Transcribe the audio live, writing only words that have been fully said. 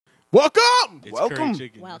Welcome It's Welcome. curry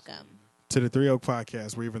chicken. Welcome. to the Three Oak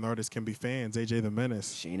Podcast, where even artists can be fans. AJ the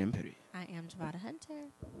Menace. Shane and Pity. I am Javada Hunter.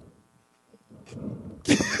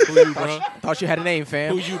 Who you, bro? Thought you had a name,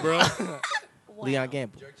 fam. Who you, bro? Leon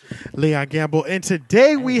Gamble. Leon Gamble. And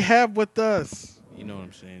today we have with us You know what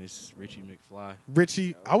I'm saying? It's Richie McFly.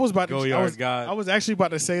 Richie. I was about to Go I Yard was, God. I was actually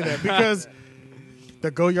about to say that because the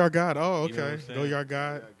Go Yard God. Oh, You know what okay. I'm saying? Go Yard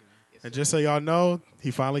God. And just so y'all know, he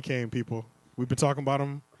finally came, people. We've been talking about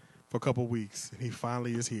him for a couple weeks, and he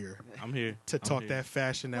finally is here I'm here. to I'm talk here. that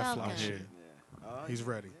fashion, that fly Welcome. shit. He's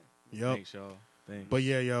ready. Yep. Thanks, y'all. Thanks. But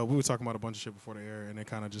yeah, yo, we were talking about a bunch of shit before the air, and it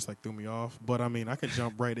kind of just like threw me off. But I mean, I can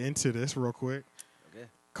jump right into this real quick. Okay.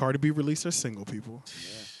 Cardi B released her single, people.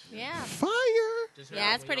 Yeah. Fire.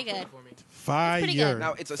 Yeah, it's pretty good. Fire. pretty good.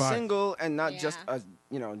 Now it's a Fire. single and not just Yeah.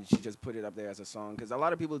 a, she just put it up there as a song because a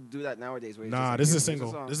lot of people do that nowadays. Where it's Nah, just like, this is a here's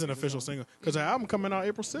single. song, This is an here's a official song. single. Because her album coming out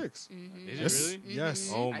April 6th. Mm-hmm. Is Yes. it really?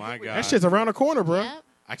 Yes. Oh I my think we- god. That shit's around the corner, bro. Yep.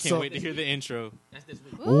 I can't So- wait to hear the intro.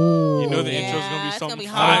 Ooh. You know the Yeah, intro's gonna be it's something be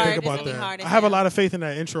I fire. didn't hard. think It's about gonna be that. hard as I have a hell. lot of faith in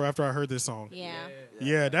that intro after I heard this song. Yeah.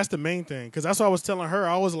 Yeah, that's the main thing. Because that's what I was telling her.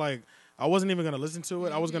 I was like, I wasn't even going to listen to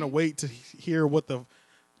it. I was going to wait to hear what the,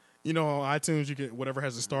 on iTunes, you get whatever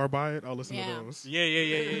has a star by it. I'll listen to Yeah. those. Yeah.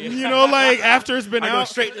 You know, like after it's been I out. go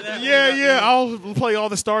straight to that. Yeah. I'll play all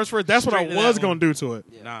the stars for it. That's what I Straight to that was one. going to do to it.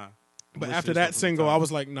 Yeah. Nah. But Listen after to that stuff from the single, top. I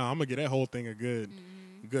was like, nah, I'm going to get that whole thing a good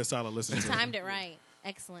solid listen You to. timed it right.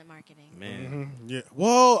 Excellent marketing. Man. Yeah.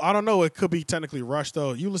 Well, I don't know. It could be technically rushed,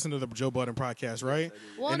 though. You listen to the Joe Budden podcast, right?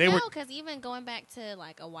 Well, And they no, were- because even going back to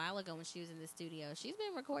like a while ago when she was in the studio, she's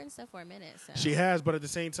been recording stuff for a minute. So She has, but at the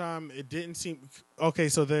same time, it didn't seem okay.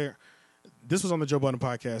 So this was on the Joe Budden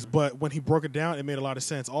podcast, but when he broke it down, it made a lot of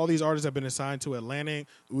sense. All these artists have been assigned to Atlantic,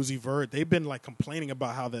 Uzi Vert. They've been like complaining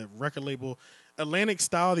about how the record label Atlantic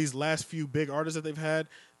style. These last few big artists that they've had,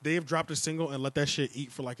 they've dropped a single and let that shit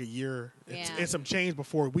eat for like a year Yeah. and some change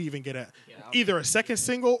before we even get either a second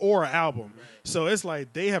single or an album. So it's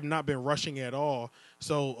like they have not been rushing at all.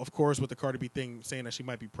 So of course, with the Cardi B thing saying that she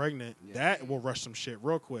might be pregnant, that will rush some shit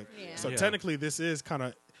real quick. Yeah. So Yeah. technically, this is kind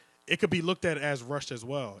of. It could be looked at as rushed as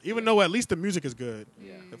well, even though at least the music is good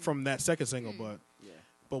from that second single.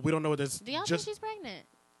 But we don't know what this. do y'all just, think she's pregnant?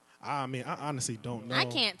 I mean, I honestly don't know. I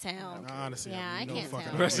can't tell. I honestly, Yeah, have I no can't fucking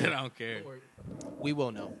tell. Bro idea. said I don't care. We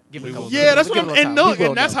will know. Give We it a will couple. know. Yeah, that's Give what it a I'm. little And time. We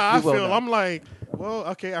will that's how I know. We will feel. know. I'm like, well,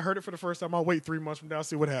 okay, I heard it for the first time. I'll wait 3 months from now,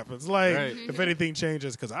 see what happens. Like, Right. if anything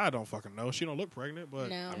changes, because I don't fucking know. She don't look pregnant, but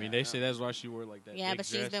No. I mean, they say that's why she wore like that. Yeah, big but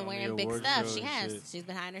she's dress been on the wearing big award stuff. show She and has. shit. She's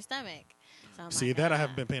been hiding her stomach. So I'm see, like, that I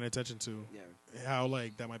haven't been paying attention to. Yeah. How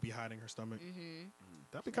like that might be hiding her stomach.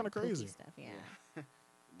 That'd be kind of crazy. Stuff, yeah.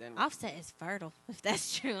 Then Offset is fertile, if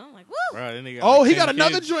that's true. I'm like, woo. Bro, then they got Oh, like he 10 got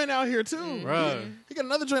another kids. joint out here too. Bro. He got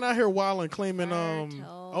another joint out here wilding, claiming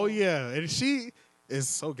Fertile. oh yeah, and she is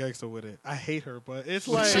so gangster with it. I hate her, but it's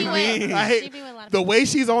like She with- I she hate be with a lot of the people. way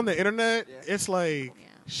she's on the internet. Yeah. It's like Yeah.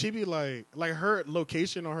 she be like her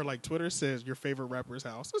location on her like Twitter says your favorite rapper's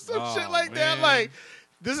house or some Oh, shit like that. man. Like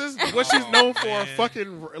this is what she's known for, man.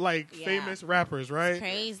 fucking like Yeah. famous rappers, right?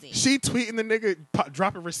 Crazy. She tweeting the nigga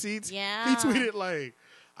dropping receipts. Yeah. He tweeted like,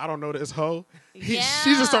 I don't know this hoe. Yeah,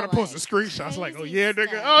 She just started posting like, screenshots like, oh crazy yeah, nigga.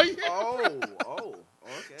 stuff. Oh yeah. oh,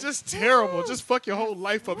 okay. Just terrible. Just fuck your whole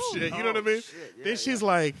life up shit. You know what I mean? shit. Yeah, Then she's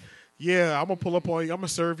like, yeah, I'm gonna pull up on you. I'm gonna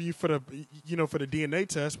serve you for the for the DNA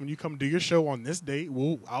test when you come do your show on this date.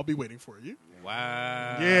 I'll be waiting for you.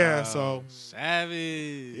 Wow. Yeah, so-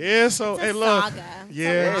 savage. Yeah, so It's a hey look. saga. It's a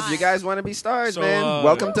Yeah. Yeah, lot. if you guys want to be stars, So, man,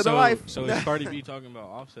 welcome to the so- life. So is Cardi B talking about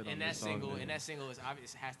Offset on And this that song? single, then? and that single is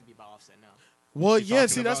obvious. It has to be about Offset now. Well, She yeah, talking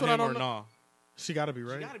see that's about what I him don't or know. nah? She gotta be,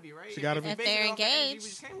 right? She gotta be right. She gotta be. If basing they're it off the energy we engaged.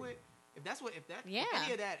 just came with, if that's what, if that, Yeah. if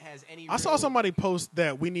any of that has any. I saw real- somebody post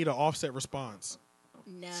that we need an Offset response.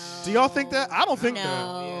 No. Do y'all think that? I don't think no. that.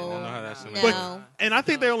 I don't know how that's gonna No. But and I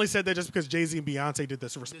think they only said that just because Jay-Z and Beyonce did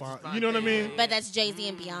this response. You know what I mean? But that's Jay-Z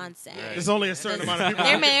and Beyonce. Right. There's only a certain amount of people.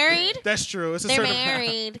 They're married. That's true. It's a They're certain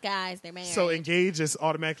married, guys. They're married. So engaged is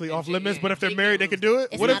automatically off Jay- limits, yeah, but if they're Jay married, they can't can do it.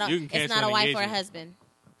 it's What not, if? a, You can it's cancel not a an wife or a engagement. husband.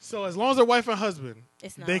 So as long as they're wife and husband,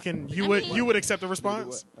 It's not. they can. I mean- You would accept the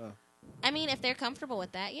response, I mean, if they're comfortable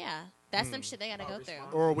with that, yeah. That's some shit they got to go through.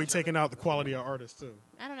 or are we taking out the quality of artists too?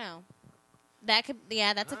 I don't know. That could,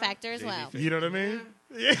 yeah, that's a factor as well. You know what I mean?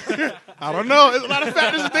 Yeah. I don't know. There's a lot of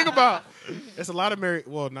factors to think about. It's a lot of married.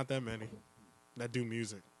 Well, not that many that do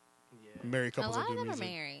music. Yeah. Married A couples lot that of do them are music.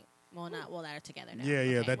 married. Well, that are together now. Yeah,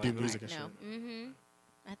 yeah, Okay, that do well, music and no. shit. Mm-hmm.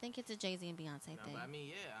 I think it's a Jay-Z and Beyonce No, thing. but I mean,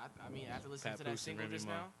 yeah. I mean, after listening Pat to that Boost and single Remy just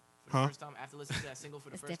Ma. now, for Huh? the first time, after listening to that single for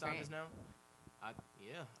the It's first time different. just now,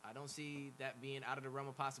 I don't see that being out of the realm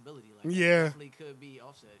of possibility. Like, Yeah. that definitely could be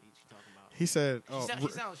Offset. She talking about. He said, She, "Oh,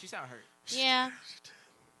 sound, she sound hurt. Yeah.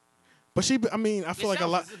 But I mean, I feel like a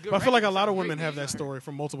sounds- lot. it's a good But I feel like a record. lot of Sounds women great have that music. story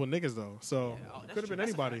from multiple niggas though. So Yeah, oh, that's could have true. been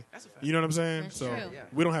That's a anybody. fact. That's a fact. You know what I'm saying? That's so true. Yeah.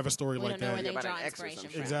 we don't have a story We like don't know where that. they About draw an ex or inspiration some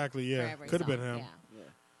from. shit. Exactly. for Yeah. every Could have been song, him. yeah.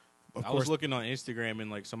 Of I course. was looking on Instagram and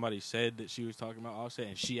like somebody said that she was talking about Offset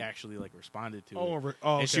and she actually like responded to Oh, it.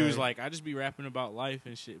 okay. And she was like, I just be rapping about life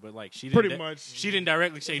and shit, but like she didn't Pretty much. she didn't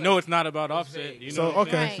directly say no, it's not about Offset. You know So what I'm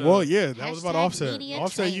okay, saying? Right. well, yeah, that was about Hashtag Offset. media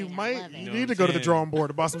Offset, you training, I might love it. you You know need what to I'm go to the saying? drawing board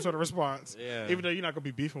about some sort of response. Yeah. Even though you're not gonna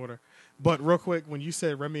be beefing with her. But real quick, when you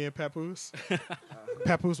said Remy and Papoose,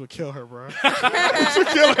 Papoose would kill her, bro. Papoose would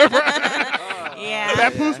kill her, bro. Yeah.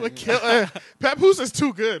 Papoose would kill her. Papoose is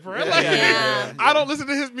too good, bro. Like, Yeah. I don't listen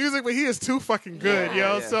to his music, but he is too fucking good,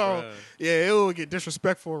 Yeah, yo. yeah, So bruh. yeah, it will get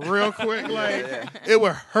disrespectful real quick. Like yeah. it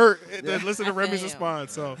would hurt to listen to I Remy's feel you.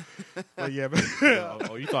 response. So, but yeah, but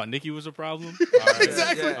Oh, you thought Nicki was a problem? All right.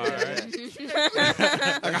 Exactly. All right.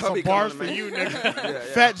 I got I'll some be bars calling for him, you, man. nigga. Yeah, yeah.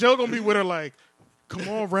 Fat Joe gonna be with her like, come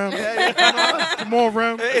on, Rem. Come on,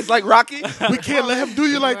 Rem. It's like Rocky. We can't let him do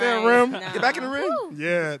you like that, Right. Rem. Nah. Get back in the ring. Woo.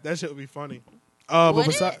 Yeah, that shit would be funny. But Would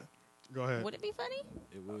besides, it? go ahead. Would it be funny?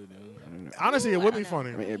 It would. Honestly, it Ooh, would I be don't know. funny.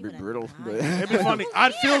 I mean, it'd be He would brutal, have but It'd be funny.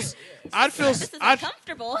 I'd feel, This is I'd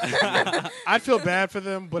uncomfortable. I'd feel bad for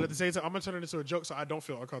them, but at the same time, I'm gonna turn it into a joke, so I don't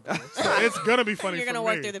feel uncomfortable. So it's gonna be funny. You're for gonna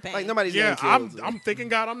work me. through the pain. like nobody's Yeah, getting killed. I'm thinking,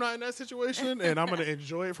 God, I'm not in that situation, and I'm gonna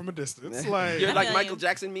enjoy it from a distance. Like, You're like feel Michael you.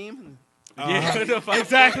 Jackson meme. Yeah. the fuck?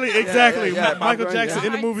 exactly. yeah, Michael Bob Jackson Dylan,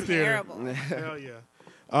 in the Y'all movie are theater. terrible. Hell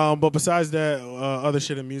yeah. But besides that, other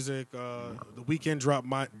shit in music, the weekend dropped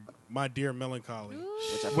my Dear Melancholy,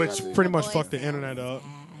 which forgot pretty to- much Boys fucked the sound internet up.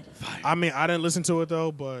 sad. I mean, I didn't listen to it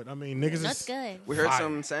though, but I mean, niggas That's is good. We heard Fire.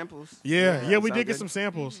 some samples. yeah, we sound did get good. some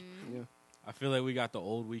samples. I feel like we got the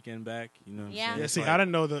old weekend back. You know what I'm Yeah. saying? Yeah, It's see, like- I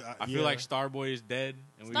didn't know that. I feel like Starboy is dead.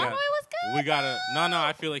 And we Starboy got, was good. We got a no.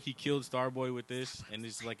 I feel like he killed Starboy with this, and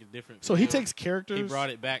it's like a different. So he you know? takes characters He brought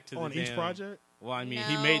it back to on the each damn- project. Well, I mean,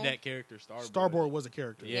 he No. made that character Starboy. Starboard was a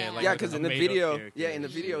character. Yeah, Yeah. like Yeah, like because a in the made-up video, character. in the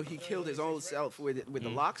video, he killed his own self with the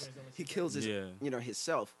locks. He kills his, Yeah. his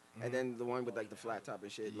self, and then the one with like the flat top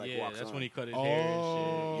and shit, like yeah, walks that's on. when he cut his Oh. hair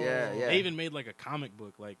and shit. Yeah, yeah. They even made like a comic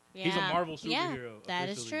book. Like he's a Yeah. Marvel Yeah, superhero. that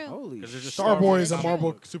is officially. true. Holy 'Cause there's a Starboy is a comic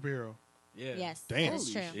Marvel book. superhero. Yeah. Yes, Damn. that is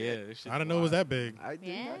true. Holy Yeah. this shit's I didn't know it was wild. that big. I did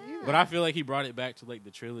Yeah. not hear that. But I feel like he brought it back to like the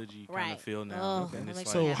trilogy kind Right. of feel now. Oh, And that it's makes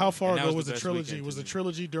like, So Yeah. how far And that ago was was the the best trilogy? weekend Was to the me.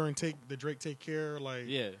 trilogy during the Drake Take Care like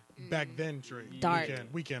yeah. back then Drake? Dark.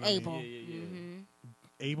 Weekend. I mean. Abel. Yeah. Mhm.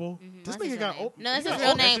 Abel. Mhm. This That's his nigga real got name. old. No, that's he his got real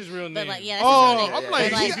old- That's name. his real But name. like, yeah, that's Oh, his real name. I'm Yeah, like, But,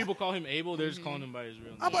 he Like, got- people call him Abel. They're just calling him by his real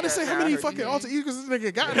name. I'm about to say, how Yeah. many Yeah. fucking alter egos this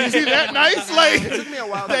nigga got? Is he that nice? Like It took me a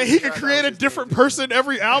while to that he figure could out create that a was his different name. person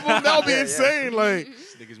every album? That would be Yeah, yeah. insane. Like,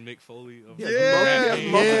 This nigga's Mick Foley. Of Yeah, Yeah, he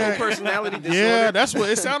has multiple yeah. personality disorder. yeah, that's what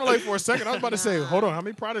it sounded like for a second. I was about to say, hold on, how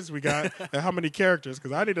many products we got and how many characters?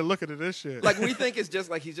 Because I need to look into this shit. Like we think it's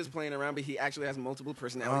just like he's just playing around, but he actually has multiple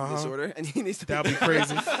personality disorder, and he needs to. that'd be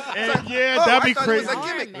crazy. And yeah, oh, that'd I be thought it was crazy.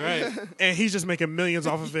 a gimmick. Right. And he's just making millions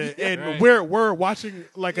off of it. And Right. we're watching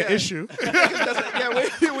like an Yeah. issue.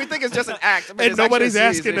 We think it's just an act, but And it's nobody's actually a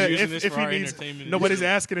asking serious that using if, this if for he our needs. entertainment Nobody's issue.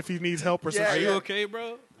 asking if he needs help or Yeah, something. Are you yeah. okay,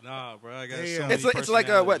 bro? Nah, bro. I got so Damn. many It's like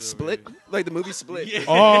a what personalities Split, over like the movie Split. here. Yeah.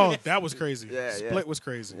 Oh, that was crazy. Yeah, yeah. Split was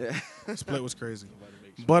crazy. Yeah. Split was crazy. About to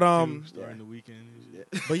make But, Split 2 starting the weekend. and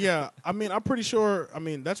shit. But yeah, I mean, I'm pretty sure. I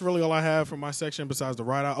mean, that's really all I have for my section besides the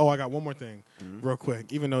write out. Oh, I got one more thing, real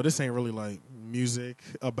quick. Even though this ain't really like music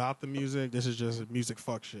about the music, this is just music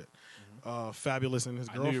fuck shit. Fabulous and his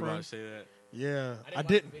I knew you were about girlfriend. to say that. Yeah, I watch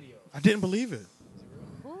didn't. the video. I didn't believe it.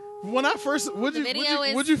 When I first, what'd The video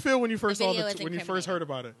you is- feel when you first the saw video is when you first heard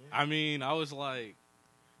about it? I mean, I was like,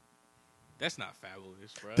 that's not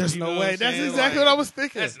fabulous, bro. There's You no know way. what I'm That's saying? exactly Like, what I was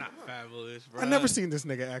thinking. That's not fabulous, bro. I never seen this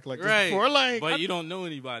nigga act like this right. before. Like, but I- you don't know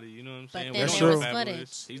anybody. You know what I'm But saying? then We there don't know was Fabulous.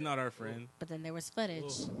 footage. He's not our friend. But then there was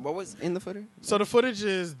footage. What was in the footer? so the footage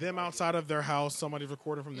is them outside of their house. Somebody's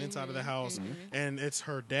recording from the inside of the house, and it's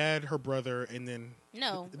her dad, her brother, and then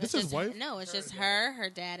No, This it's is just, wife? No, it's just her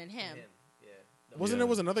dad, and him. wasn't Yeah. there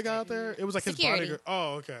was another guy out there? It was like Security. his bodyguard.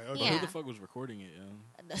 Oh, okay. But Okay. Yeah. who the fuck was recording it,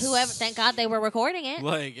 yo? Whoever, thank God they were recording it.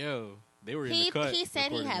 Like, yo, they were in He the cut. he said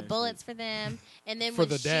he recording had that bullets shit. for them, and then For when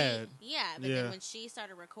the she, dad. yeah, but Yeah. then when she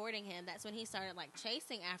started recording him, that's when he started like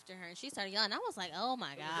chasing after her, and she started yelling. I was like, oh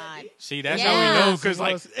my God, See, that's Yeah. how we know Yes, because it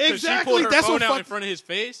like was. 'cause she Exactly, pulled her that's phone what out in fuck- front of his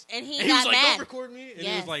face, and he and he got was like, mad. "Don't record me," and he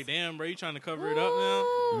Yes. was like, "Damn, bro, you trying to cover it up now?"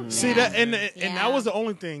 Ooh, See yeah. that, and Yeah. that was the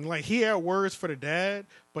only thing. Like he had words for the dad,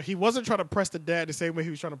 But he wasn't trying to press the dad the same way he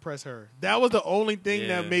was trying to press her. That was the only thing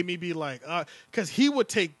Yeah. that made me be like, because he would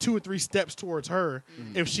take 2 or 3 steps towards her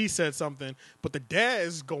if she said something. But the dad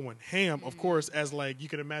is going ham, of course, as like you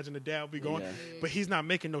can imagine the dad would be going. Yeah. But he's not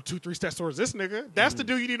making no 2, 3 steps towards this nigga. That's the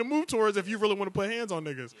dude you need to move towards if you really want to put hands on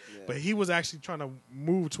niggas. Yeah. But he was actually trying to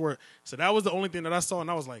move toward. So that was the only thing that I saw, and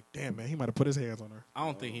I was like, damn, man, he might have put his hands on her. I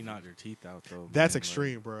don't think he knocked her teeth out though. That's man.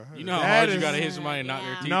 extreme, bro. Like, you know how That hard you is- gotta hit somebody and knock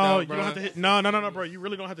their Yeah. teeth No, out, you bro? don't have to hit. No, bro. You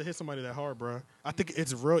really don't have to hit somebody that hard, bro. I think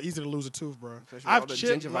it's real easy to lose a tooth, bro. Especially with all I've the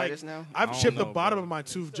chipped gingivitis now. I've I don't chipped the know, bottom bro. of my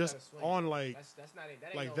tooth just on like That's not it. That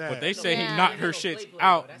ain't like no, that. But they say Yeah. he knocked her No shits plate play,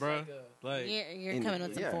 out, That's bro. like a- Like, You're coming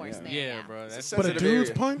with some Yeah, force yeah. there. yeah, bro. That's It's a but a sensitive dude's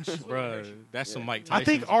area. punch. bro. That's some Yeah. Mike I Tyson.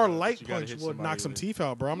 think our shit light that you gotta punch hit would somebody knock some with. teeth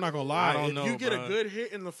out, bro. I'm not gonna lie. I don't if know, you get bro. a good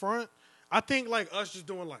hit in the front, I think like us just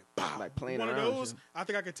doing like, pow, Like playing one of around, those. shit. I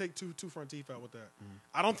think I could take two front teeth out with that.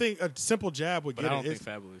 I don't think a simple jab would But get I don't it. think It's-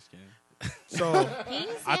 Fabulous can. So He's,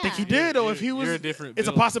 I think he yeah. did though. If he was, You're a different it's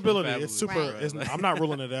a build from possibility. Fabulous, It's super. Right. It's, I'm not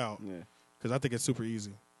ruling it out Yeah. because I think it's super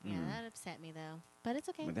easy. Yeah, that upset me though. But it's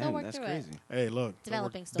okay. But They'll damn, work that's through crazy. it. Hey, look,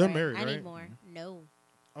 Developing they're story. married, I right? need more. No.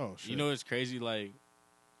 Oh shit. You know what's crazy? Like,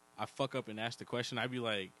 I fuck up and ask the question. I'd be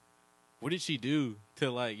like, what did she do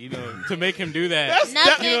to like, to make him do that?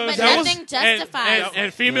 Nothing, You know what but I'm saying? nothing justifies.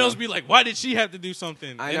 And females be like, why did she have to do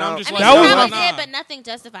something? I And know. I'm just I like, mean, That she was probably my- did, but nothing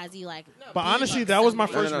justifies you like. But being honestly, with that was my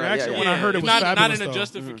somebody. first No, reaction yeah, when yeah. I heard it was not fabulous. in a though.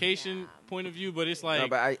 justification point of view, but it's like, No,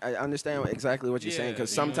 but I understand exactly what you're saying Yeah,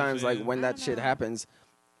 because you know what I'm sometimes like saying? when I that don't shit know. happens,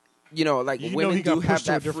 like You know women he got do have pushed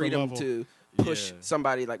to a that different freedom level. to push Yeah.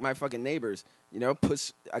 somebody like my fucking neighbors,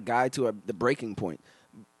 push a guy to the breaking point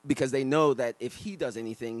because they know that if he does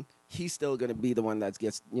anything, he's still gonna be the one that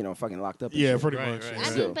gets fucking locked up. and Yeah, shit. pretty Right, much. right. I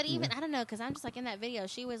So- mean, but even I don't know because I'm just like in that video,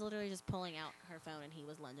 she was literally just pulling out her phone and he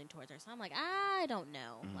was lunging towards her. So I'm like, I don't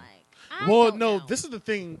know. Like, I Well, don't no, know. this is the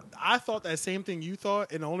thing. I thought that same thing you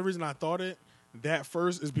thought, and the only reason I thought it that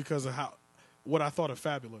first is because of what I thought of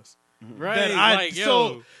Fabulous. right, That I like,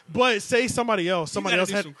 yo, but say somebody else gotta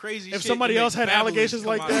do had some crazy if shit somebody to make else had Fabulous allegations come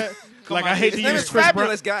like out- that, come like out I hate his to His name use is Chris Brown.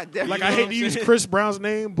 fabulous, goddamn. Like You I know hate what to I'm use saying? Chris Brown's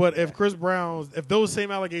name, but if those same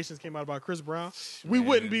allegations came out about Chris Brown, we Man.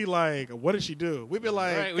 wouldn't be like, "What did she do?" We'd be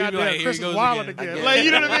like, Right, we'd be "God like, damn, here Chris he is goes wilding again." again." Again. Like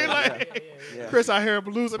you know what I mean? Yeah, Like yeah. Chris out here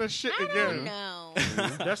losing his shit I don't again. know.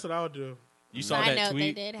 That's what I would do. you saw I that know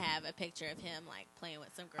tweet? they did have a picture of him like playing with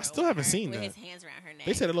some girl. still haven't seen with that. his hands around her neck.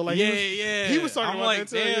 They said it looked like yeah, he was, yeah. he was talking I'm about like, that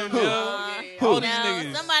too. damn, Who? yo. All these No,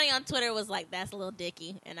 niggas. somebody on Twitter was like, "That's a little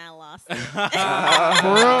dicky," and I lost it.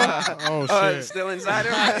 For real? Oh shit! Still inside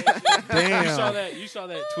her. Damn. You saw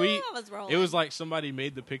that tweet? I was rolling. It was like somebody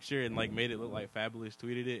made the picture and like made it look like Fabulous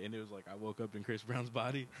tweeted it, and it was like, I woke up in Chris Brown's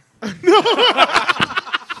body.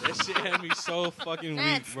 That shit had me so fucking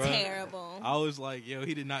That's weak, bro. terrible. I was like, yo,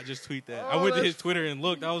 he did not just tweet that. I went to his Twitter and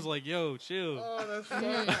looked. I was like, yo, chill. Oh, that's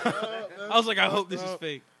I was like, I hope this is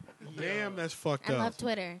fake. Damn, that's fucked I up. love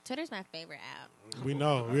Twitter. Twitter's my favorite app. We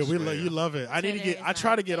know. You love it. I need to Twitter get. is I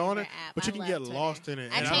try my to get on it, favorite app. but you I can love get Twitter. lost in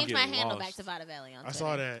it. I and changed my get handle lost. back to Vadavelli on Twitter. I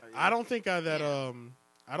saw that. I don't think I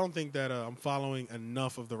don't think that I'm following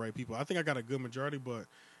enough of the right people. I think I got a good majority, but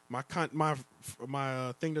my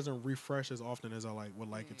thing doesn't refresh as often as I would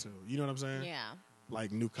like it to. You know what I'm saying? Yeah.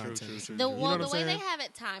 Like new True, content. true, true. The You know what the I'm way they saying? have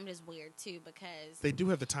it timed is weird too because They do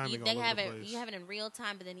have the timing they all have over it. the place. You have it in real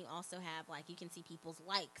time, but then you also have like you can see people's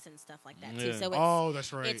likes and stuff like that too. Yeah. So it's, Oh,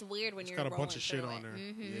 that's right. it's weird when It's you're got a bunch rolling of shit through on it. there.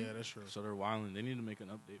 Mhm. Yeah, that's true. So they're wilding. They need to make an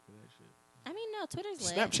update for that shit. I mean, no, Twitter's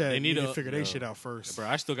lit. Snapchat, They need need to a- figure yo. their shit out first. Bro,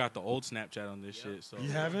 I still got the old Snapchat on this shit. So You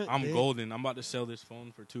haven't? I'm Damn. golden. I'm about to sell this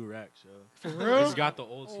phone for 2 racks, yo. For real? It's got the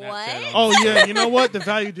old Snapchat What? on it. Oh yeah, you know what? The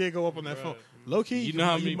value did go up on that phone. Low key, You know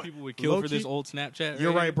how many might- people would kill for this low-key- old Snapchat?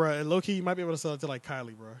 You're right, here? bro. And low key, you might be able to sell it to like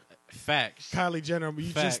Kylie, bro. Facts. Kylie Jenner.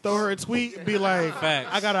 You Facts. just throw her a tweet and be like, Facts.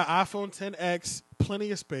 I got an iPhone 10X, plenty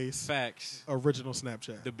of space, Facts. original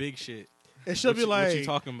Snapchat. The big shit. And she'll be like, what you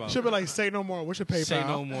talking about? She'll be like, say no more. What's your PayPal? Say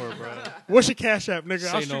no more, bro. What's your Cash App, nigga?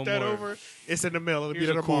 I'll Say shoot no that more. over. It's in the mail. It'll Here's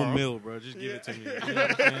be there a cool tomorrow. meal, bro. Just give it to me. You know what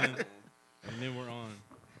I'm saying? And then we're on.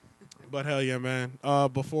 But hell yeah, man.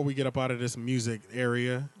 Before we get up out of this music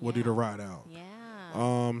area, we'll do the ride out.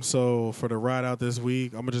 Yeah. So for the ride out this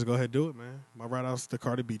week, I'm gonna just go ahead and do it, man. My ride out's the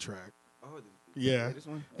Cardi B track. Oh, Yeah. latest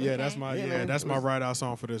one? Yeah, Okay. that's my Yeah, man. that's my ride out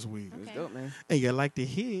song for this week. It's Okay. dope, man. And you like to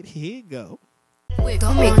hit, here you go.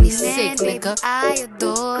 Don't make me sick, nigga. I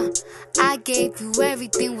adore. I gave you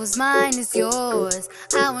everything, was mine is yours.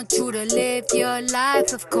 I want you to live your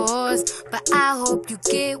life, of course. But I hope you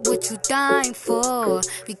get what you dying for.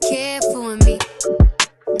 Be careful with me.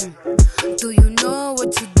 Do you know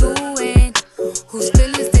what you're doing? Whose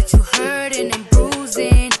feelings that you hurting and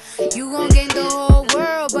bruising? You gon' gain the whole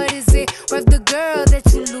world, but is it worth the girl that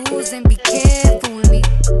you losing? Be careful with me.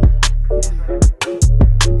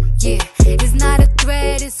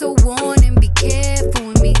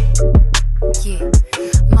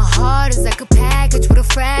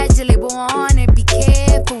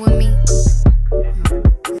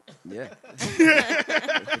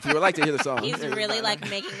 like to hear the song. He's really like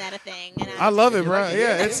making that a thing. And I love it, You bro. like it?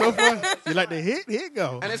 Yeah, it's so fun. You like the hit? Here it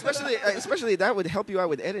go. And especially that would help you out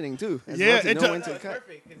with editing too. as Yeah, well to it know does. when to cut.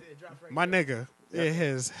 My nigga, it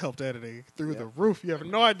has helped editing through the roof. You have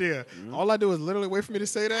no idea. All I do is literally wait for me to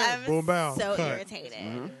say that. I'm Boom, bow. so cut.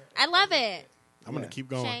 irritated. I love it. I'm gonna keep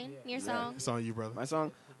going. Shane, your song. It's on you, brother. My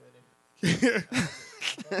song. Yeah.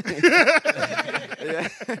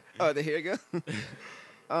 Oh, here you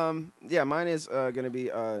go. Yeah, mine is gonna be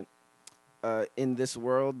 "In This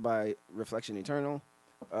World" by Reflection Eternal.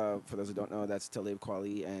 For those who don't know, that's Talib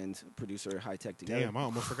Kweli and producer High Tech together. Damn, I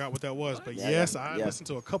almost forgot what that was. But Yeah, yes, yeah, I yeah. listened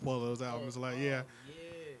to a couple of those albums. Like, yeah,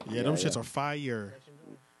 them Yeah, shits yeah. are fire.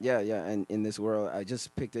 Yeah, and "In This World," I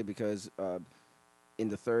just picked it because in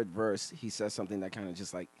the third verse, he says something that kind of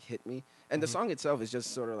just like hit me. And the song itself is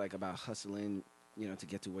just sort of like about hustling, to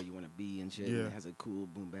get to where you want to be and shit. And Yeah. it has a cool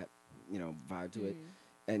boom bap, vibe to it.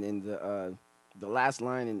 And in the last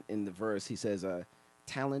line in the verse, he says,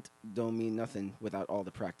 "Talent don't mean nothing without all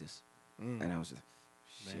the practice." And I was just,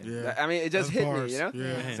 shit. Yeah. I mean, it just That's hit bars. me, you know?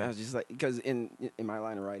 Yeah. So I was just like, because in my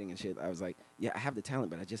line of writing and shit, I was like, yeah, I have the talent,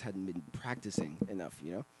 but I just hadn't been practicing enough,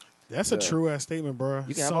 That's a true ass statement, bro.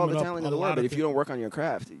 You can have all the talent in the world, but if you don't work on your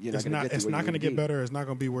craft, you're not going to get to it's where not you going to need get be. better. It's not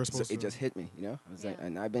going to be where it's So supposed it to. just hit me, I was like,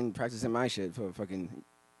 and I've been practicing my shit for fucking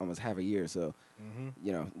almost half a year, so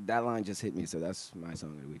that line just hit me. So that's my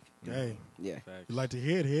song of the week. Hey, Yeah. you like to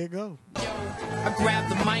hear it? Here it go. I grab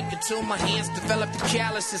the mic until my hands develop the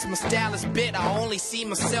calluses. My style is bit. I only see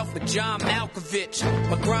myself with John Malkovich.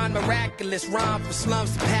 My grind miraculous, rhyme from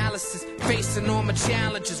slums to palaces. Facing all my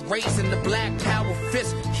challenges, raising the black power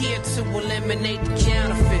fist. Here to eliminate the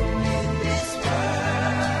counterfeit.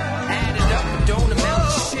 Add it up, but don't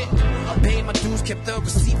amount to shit. I paid my dues, kept the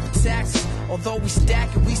receipt for taxes. Although we stack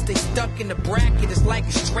it, we stay stuck in the bracket. It's like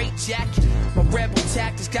a straight jacket. My rebel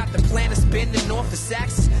tactics got the planet spinning off its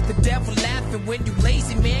axis. The devil laughing when you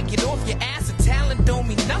lazy, man. Get off your ass. A talent don't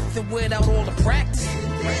mean nothing without all the practice.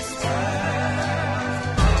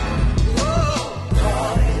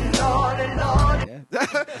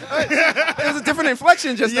 It was a different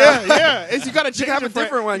inflection just Yeah, now. yeah. You got to change have it a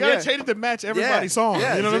different one, You got to yeah. change it to match everybody's song.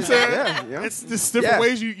 Yeah, You know what I'm saying? yeah. It's just different Yeah.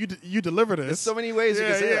 ways you deliver this. There's so many ways you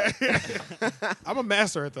can say that. yeah. I'm a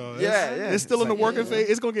master at though. Yeah, It's still in the It's working phase.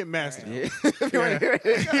 It's gonna get mastered. Yeah. If you want to hear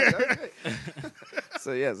it.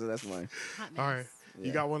 So that's mine. All right. You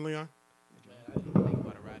Yeah. got one, Leon? Man, I didn't think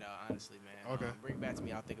about it right out, honestly, man. Okay. Bring it back to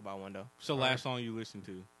me. I'll think about one though. What's the last song you listened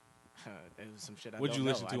to? It was some shit I What'd don't you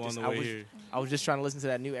listen know. to I on just- the I way was- here? I was just trying to listen to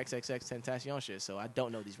that new XXX Tentacion shit, so I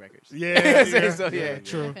don't know these records. Yeah. So, yeah.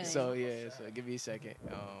 True. So give me a second.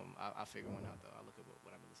 I'll figure one out though. I'll look at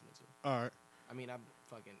what I've been listening to. All right. I mean, I'm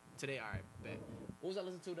fucking today. All right, bet. What was I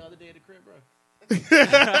listening to the other day at the crib, bro?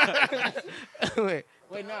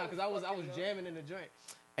 wait, nah, because I was jamming in the joint.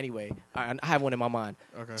 Anyway, all right, I have one in my mind.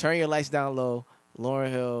 Okay. Turn Your Lights Down Low, Lauryn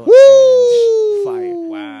Hill, Woo! and Fire.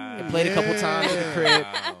 Wow. It played a couple times at the crib.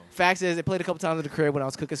 Wow. Facts is, it played a couple times at the crib when I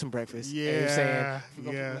was cooking some breakfast. You know what I'm saying?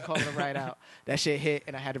 Yeah. We're calling it right out. That shit hit,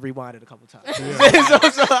 and I had to rewind it a couple times. Yeah.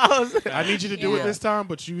 so I was, I need you to do it Yeah. this time,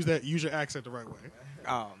 but use your accent the right way. oh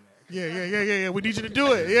man. Yeah. We need you to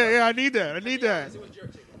do it. Yeah. I need that.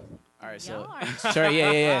 All right, so Y'all are turn,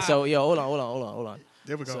 yeah. So hold on.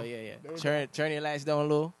 There we go. So yeah. Turn Your Lights Down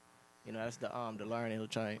Low. You know, that's the Lauryn Hill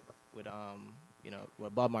joint with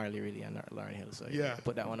Bob Marley really and Lauryn Hill. So Yeah.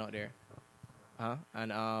 put that one out there.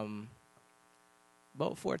 And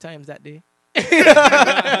about 4 times that day.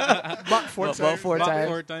 About four About times. 4 About times.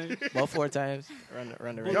 4 times. About 4 times.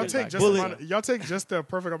 Run the Y'all record take back. just y'all take just the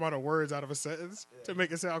perfect amount of words out of a sentence to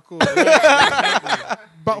make it sound cool.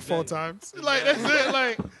 About 4 times. Like that's it.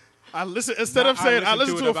 Like I listen instead of saying I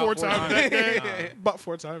listened to it 4 times that day. About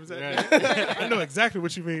 4 times that day. I know exactly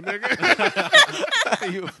what you mean, nigga.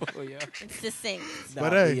 You a fool, yo. It's succinct. Nah,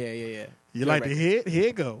 But hey, yeah. You like to hear it? Here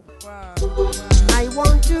it go. I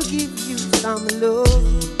want to give you some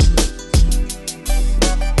love.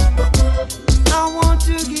 I want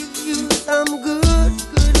to give you some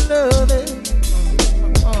good loving.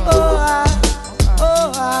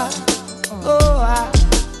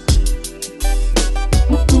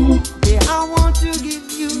 Yeah, I want to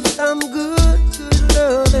give you some good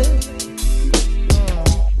loving.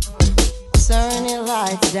 Turn your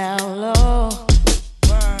lights down low.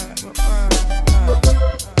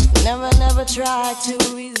 Never try to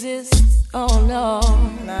resist. Oh no.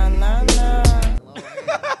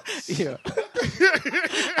 Yeah.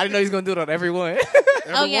 I didn't know he was gonna do it on everyone.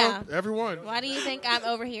 Oh, yeah. Everyone. Why do you think I'm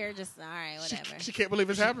over here just, all right, whatever. She can't believe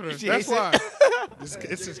it's happening. She That's hates why. It's Over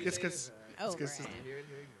consistent. it.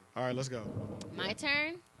 All right, let's go. My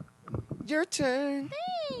turn? Your turn.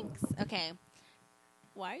 Thanks. Okay.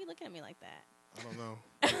 Why are you looking at me like that? I don't know.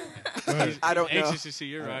 I don't know. Anxious to see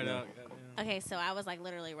your ride out. Okay, so I was like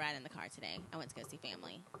literally riding in the car today. I went to go see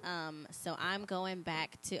family. So I'm going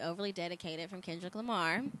back to Overly Dedicated from Kendrick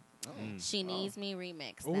Lamar. She Needs Me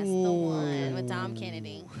remix. That's the one with Dom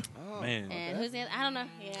Kennedy. Man. And who's the other? I don't know.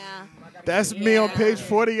 Yeah. That's me on page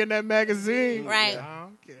 40 in that magazine. Right.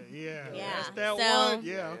 Okay. Yeah. Yeah. That's that So- one.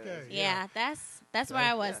 Yeah. Okay. Yeah, that's where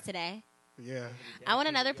I was today. Yeah. I went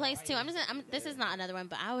another place too. This is not another one,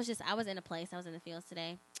 but I was in a place. I was in the fields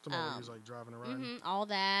today. Somebody was like driving around. All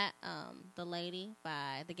that. The Lady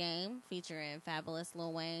by The Game featuring Fabulous,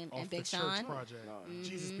 Lil Wayne, Off and Big the Sean. Church Project.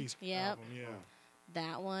 Jesus Peace Yep. album. Yeah.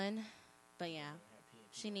 That one. But yeah,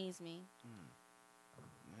 She Needs Me.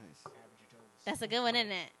 Nice. That's a good one,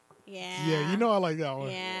 isn't it? Yeah. Yeah. You know I like that one.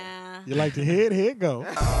 Yeah. You like to hit? Here it go.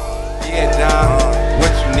 Yeah, Dom,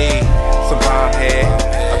 what you need? Some bomb head,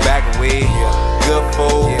 a bag of weed, good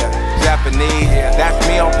food, Japanese. That's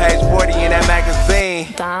me on page 40 in that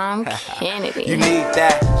magazine. Dom Kennedy. You need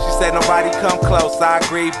that. She said nobody come close, I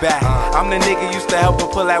agree back. I'm the nigga used to help her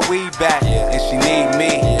pull that weed back. And she need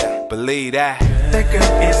me, believe that. That girl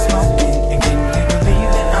is smoking, and can you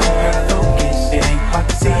believe that I'm her focus? It ain't hard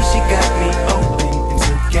to see, she got me open, and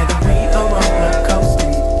together we are roller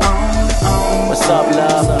coasting. What's up,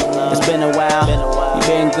 love? It's been a while. You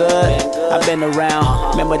been good? I've been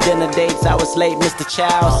around. Remember dinner dates? I was late, Mr.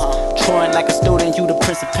 Childs. Truant like a student, you the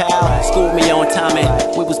principal. Schooled me on timing.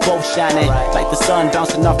 We was both shining like the sun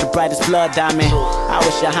bouncing off the brightest blood diamond. I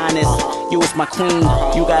was your highness, you was my queen.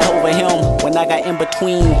 You got over him when I got in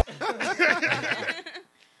between.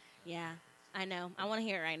 Yeah. I know. I want to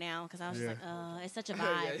hear it right now because I was just like, it's such a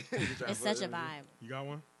vibe. It's such a vibe. You got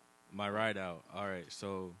one? My ride out. All right,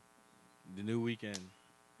 so the new weekend.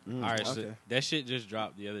 All right, so that shit just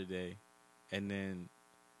dropped the other day. And then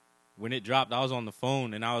when it dropped, I was on the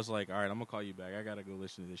phone, and I was like, all right, I'm going to call you back. I got to go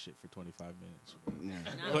listen to this shit for 25 minutes.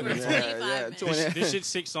 This shit's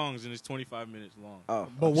 6 songs, and it's 25 minutes long. Oh.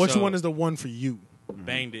 But which one is the one for you?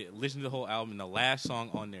 Banged it. Listened to the whole album. The last song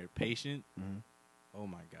on there, Patient. Oh,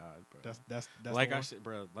 my God, bro. That's like I said,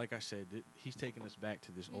 bro. Like I said, he's taking us back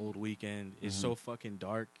to this old weekend. It's so fucking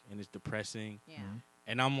dark, and it's depressing. Yeah.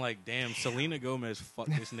 And I'm like, damn, Selena Gomez fucked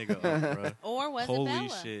this nigga up, bro. Or was Holy it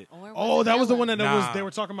Bella? shit. Or Oh, that was the one that Nah, they were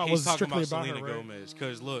talking about he's was talking strictly about about Selena her, right? Gomez.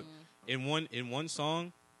 Because look, in one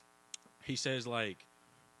song, he says like,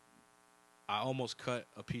 I almost cut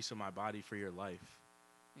a piece of my body for your life.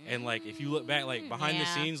 And like, if you look back, like behind the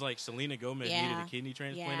scenes, like Selena Gomez needed a kidney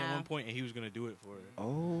transplant at one point, and he was gonna do it for her.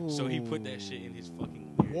 Oh. So he put that shit in his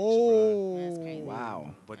fucking lyrics, Whoa. That's crazy.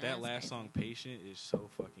 Wow. But that last song, Patient, is so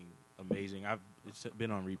fucking amazing. It's been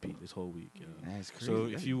on repeat this whole week. Yo. That's crazy. So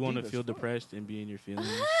if you want to feel depressed and be in your feelings,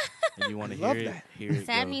 and you want to hear it, hear it.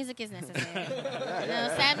 Sad go. music is necessary. No,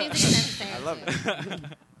 sad music is necessary. I love it.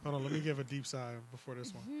 Hold on, let me give a deep sigh before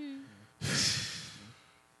this one.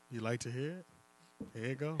 You like to hear it? Here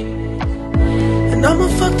it go. And I'ma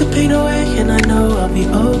fuck the pain away, and I know I'll be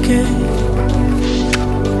okay.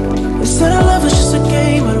 They said our love is just a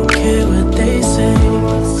game, I don't care what they say.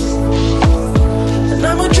 And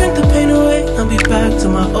I'ma drink the pain away, I'll be back to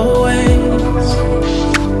my old ways.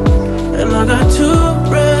 And I got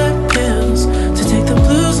 2 red pills to take the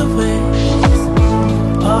blues away.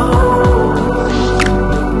 Oh.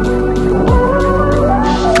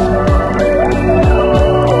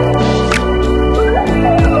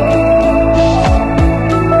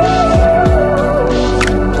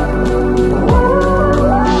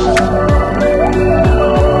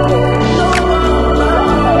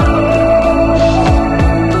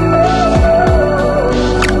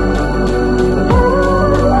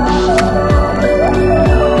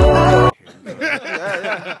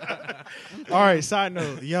 All right, side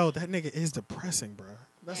note. Yo, that nigga is depressing, bro.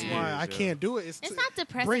 That's why I can't do it. It's not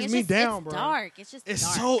depressing. Brings it's me just, down, it's bro. dark. It's just It's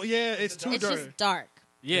dark. so it's too It's dark. just dark.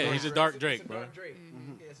 Yeah, he's a dark Drake, bro. Yeah,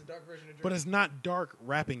 it's a dark version of Drake. But it's not dark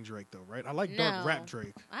rapping Drake though, right? I like dark No. rap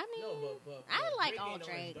Drake. I mean, but I like Drake all ain't always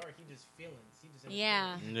Drake. Dark. He just feelings. He just in his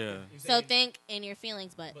Yeah. feelings. Yeah. So think in your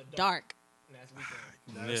feelings, but dark. And that's weekend.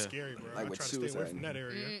 Nah, that's Yeah. scary, bro. Like I with try to stay away suicide. from that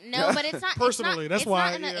area. No, but it's not Personally, that's it's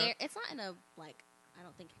why, Not in yeah. it's not in a like. I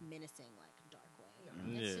don't think menacing like dark way.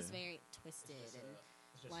 It's Yeah. just very twisted and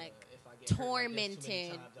It's just, like if I get hurt like this too many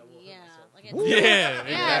tormented. times, I will hurt Yeah, myself. like it's Yeah,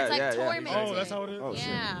 yeah, it's like yeah, yeah. tormented. Oh, that's how it is? Oh, shit.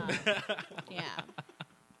 Yeah, yeah.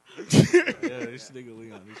 Yeah, this nigga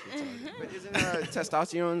Leon, this retarded. But isn't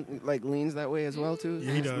testosterone like leans that way as well too?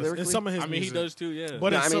 Yeah, he does. Lyrically? And some of his I mean, he music. does too, yeah.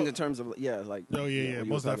 But No, it's I mean so- in terms of like Oh yeah, what yeah, you were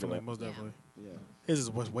most talking definitely, about. most definitely. Yeah. His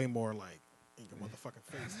was way more like in your motherfucking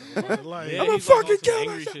face. Though. Like, Yeah, I'm a he's like on fucking some kill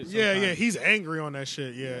angry myself. shit Yeah, sometimes. yeah, he's angry on that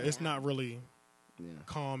shit. Yeah, it's not really.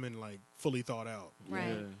 calm and like fully thought out.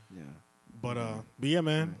 Right. Yeah. But yeah,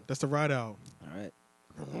 man, that's the ride out. All right.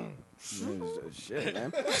 Shit,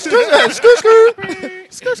 man. Skirt.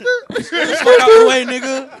 Fuck out the way,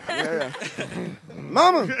 nigga. Yeah.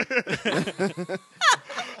 Mama.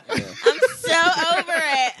 I'm so over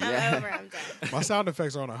it. I'm over. I'm done. My sound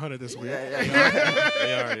effects are on 100 this week. Yeah.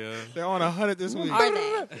 They are, yeah. They're on 100 this week. Are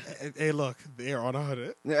they? Hey, look, they're on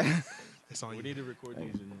 100. Yeah. It's on We you. need to record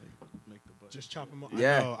these and make the button. Just chop them up.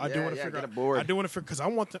 Yeah. I know. I do Yeah, want to yeah, figure get out. a board. I do want to figure because I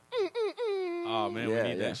want to. Oh man, Yeah, we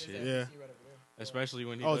need yeah. that shit. Yeah. Especially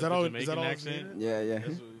when he Oh, does is that the all? Jamaican Is that all? accent. Yeah. That's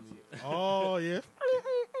what we need. Oh yeah.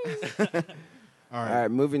 All All right.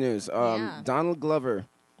 right, movie news. Yeah. Donald Glover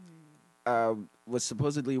was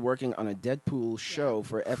supposedly working on a Deadpool show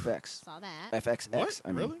for FX. Saw that. FXX, What?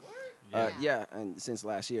 I mean. Really? Yeah, and since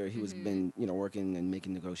last year, he was been working and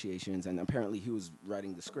making negotiations, and apparently he was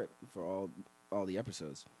writing the script for all the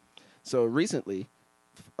episodes. So recently,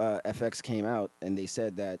 FX came out and they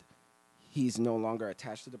said that he's no longer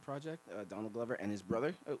attached to the project. Donald Glover and his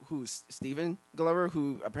brother, who's Steven Glover,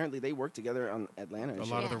 who apparently they worked together on Atlanta. And A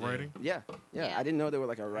shit. lot of the writing. Yeah. Yeah. I didn't know they were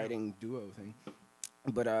like a writing duo thing.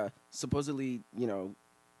 But supposedly,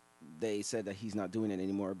 they said that he's not doing it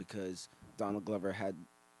anymore because Donald Glover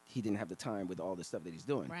he didn't have the time with all the stuff that he's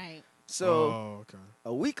doing. Right. So okay.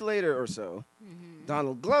 a week later or so,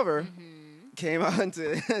 Donald Glover came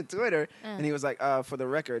onto Twitter and he was like, "For the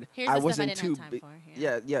record, Here's I the stuff I wasn't didn't too have time bu-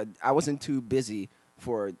 for, yeah, I wasn't too busy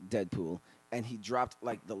for Deadpool." And he dropped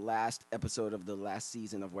like the last episode of the last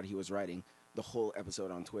season of what he was writing, the whole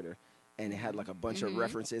episode on Twitter. And it had like a bunch of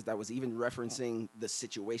references that was even referencing the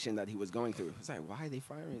situation that he was going through. It's like, why are they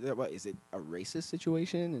firing? What is it? A racist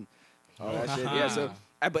situation and all that shit? Yeah. So,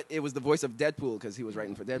 but it was the voice of Deadpool because he was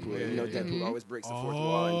writing for Deadpool. And Deadpool always breaks the fourth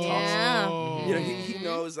wall and talks. Yeah. He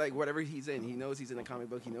knows like whatever he's in. He knows he's in a comic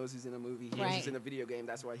book. He knows he's in a movie. He knows he's in a video game.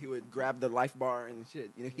 That's why he would grab the life bar and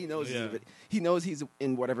shit. He knows he knows he's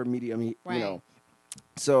in whatever medium he.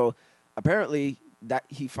 So apparently that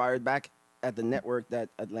he fired back at the network that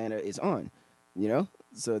Atlanta is on.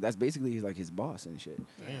 So that's basically like his boss and shit.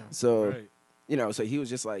 Damn. So so he was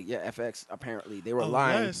just like, FX. Apparently they were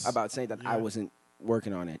lying about saying that I wasn't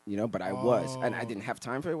working on it, but I was, and I didn't have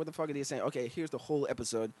time for it. What the fuck are they saying? Okay, here's the whole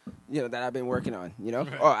episode, that I've been working on,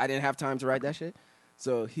 Oh, I didn't have time to write that shit.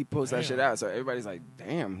 So he posts that shit out. So everybody's like,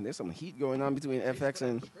 damn, there's some heat going on between FX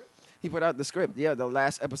and he put out the script. Yeah, the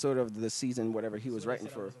last episode of the season, whatever he was writing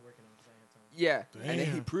for. Yeah, and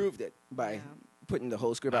then he proved it by putting the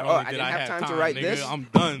whole script out. I didn't have time to write nigga, this. I'm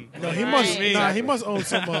done. No, he must. Nah, he must own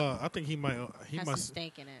some. I think he might. He Has must. some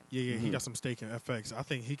stake in it. Yeah, he got some stake in FX. I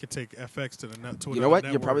think he could take FX to the net. You know what?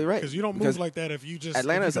 You're probably right. Because you don't Because move like that if you just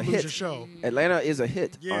Atlanta is a lose hit. your show. Atlanta is a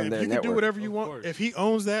hit Yeah, on if their you can network. do whatever you Of want, course. if he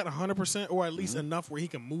owns that 100% or at least enough where he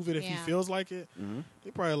can move it if he Yeah. feels like it,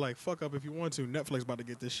 they probably like fuck up if you want to. Netflix about to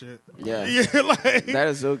get this shit. Yeah. Yeah, like That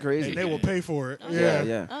is so crazy. and they will pay for it.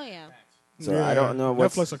 Yeah. Oh yeah. So I don't know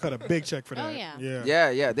what's. Netflix will cut a big check for that. Oh, yeah.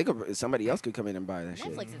 Yeah. They could. Somebody else could come in and buy that shit.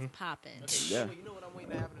 Netflix is popping. Yeah. You know what I'm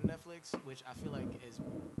waiting to happen to Netflix, which I feel like is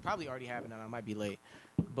probably already happened, and I might be late.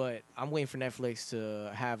 But I'm waiting for Netflix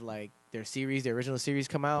to have like their original series,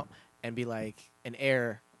 come out and be like an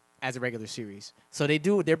air as a regular series. So they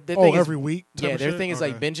do their thing every is, week. type Yeah, of their shit? thing is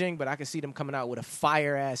like Okay. binging, but I can see them coming out with a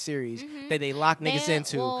fire ass series that they lock niggas They-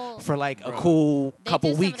 into well, for like a cool They couple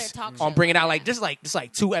did some of their weeks talk on shows bringing out like like just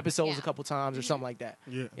like 2 episodes Yeah. a couple times or something like that.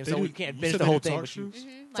 Yeah. And They so do- you can't you binge said the they whole do thing, talk but you shows?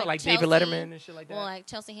 so like David Chelsea- Letterman and shit like that. Well, like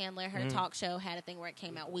Chelsea Handler, her talk show had a thing where it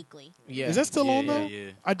came out weekly. Yeah. Is that still on though?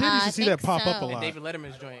 Yeah. I did used I to see that think pop up a so. And lot. David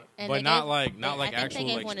Letterman's joint. And But they not gave- like I think actual they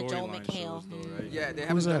like gave one to Joel storyline McHale. shows though, right? Yeah, they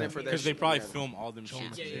Who's haven't done that? it for that. Because they shit probably yet. film all them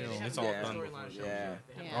shits. Yeah, yeah, It's all yeah. done. Storyline before. shows. Yeah.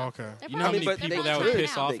 Yeah. Okay. They're You know how probably- many but they're people they that probably would could.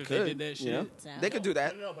 piss trying off They if could, they did that shit? you know? So- They could do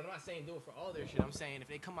that. No, but I'm not saying do it for all their shit. I'm saying if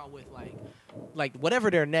they come out with like whatever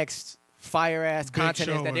their next fire ass Big content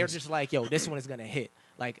is, show that they're is. just like, yo, this one is gonna hit.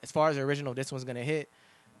 Like as far as the original, this one's gonna hit.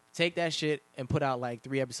 Take that shit and put out like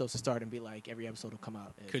 3 episodes to start and be like every episode will come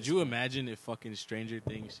out. Could you imagine if fucking Stranger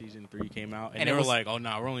Things season 3 came out and And they it were was- like, "Oh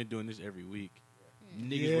no, we're only doing this every week."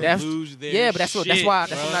 Niggas Yeah. would That's- lose their Yeah, but that's what shit, that's what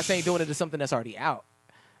bruh. I'm not saying doing it to something that's already out.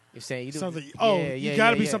 You're saying you do Something. yeah, Oh, yeah, you got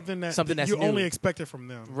to yeah, be yeah. something that something that's you new. only expect it from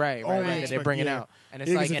them. Right, Only that they're expect- bringing yeah. out, and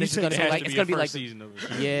it's Yeah, like, 'cause and if it's you gonna take be the- like It it's has gonna to be be a like first season of it.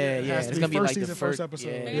 yeah, It has yeah, to it's be gonna be first like the season, first episode.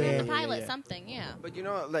 Yeah, They're yeah, gonna have yeah, to pilot yeah. something, yeah.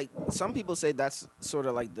 But like some people say that's sort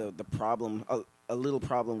of like the problem, a little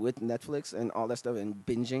problem with Netflix and all that stuff and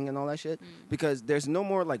binging and all that shit, because there's no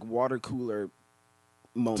more like water cooler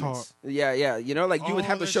moments. Talk. Yeah. You know, like you would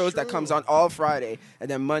have the that's shows that true. comes on all Friday, and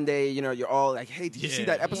then Monday, you know, you're all like, "Hey, did you see Yeah.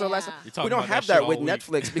 that episode last Yeah. night?" You're talking We don't about have that that shit with all week.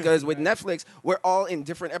 Netflix because with Netflix, we're all in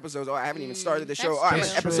different episodes. Oh, I haven't even started the show. That's Oh, I'm true.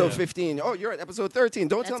 at episode True. 15. Oh, you're at episode 13.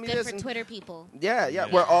 Don't That's tell me good this. for And- Twitter people. yeah.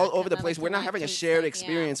 We're all over the I place. like We're to not like having a tweet shared stuff, yeah.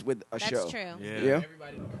 experience with a That's show. true. Yeah.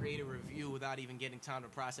 Everybody to create a review without even getting time to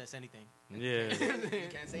process anything. Yeah. You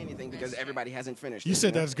can't say anything because everybody hasn't finished. You it,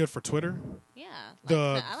 said know? that's good for Twitter. Yeah.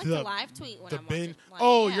 The- I like the- to live tweet when The I'm binge. watching. Like,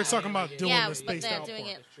 Oh, yeah. you're talking about doing yeah, the but spaced they're out doing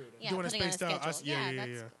part. it. Yeah, Doing it putting on a spaced out. schedule.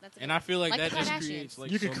 Yeah. That's And I feel like, Like that the just Kardashians. creates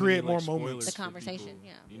like You could so create many, more like, moments. spoilers The conversation, for people.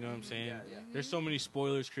 yeah. You know what I'm saying? Yeah. There's so many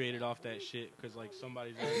spoilers created off that shit because like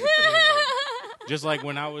somebody's already seen, like, just like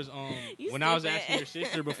when I was You when I was stupid. asking your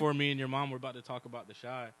sister before me and your mom were about to talk about The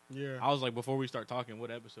Shy. Yeah. I was like, before we start talking, what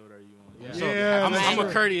episode are you on? Yeah. So Yeah, I'm that's a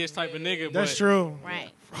true. courteous type of nigga. That's but true. Right.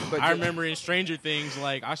 But I yeah. remember in Stranger Things,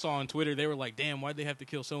 like I saw on Twitter, they were like, "Damn, why'd they have to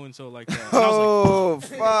kill so and so like that?" And I was like, Oh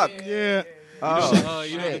fuck! Yeah. Oh,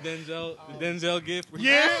 you know the Denzel gift.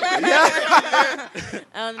 Yeah. The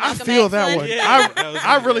I Malcolm feel X that one. one. Yeah, that was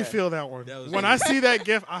I it. really feel that one. That was When it. I see that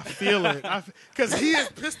gif, I feel it. Because he is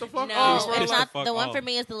pissed the fuck No, off. He's bro. it's pissed not. the fuck The one off. for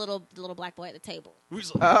me is the little black boy at the table. We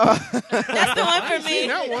was like, That's the one for Seen me.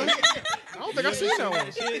 that one. I don't think I've seen that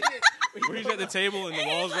one. shit. Where he's at the table and the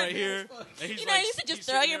walls right here. And he's You know, you used to just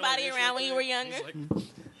throw your body around when you were younger.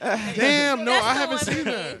 Damn, no, That's I the haven't one seen for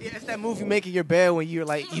me. that. Yeah, it's that movie making your bed when you're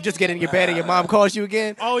like, you just get in your bed and your mom calls you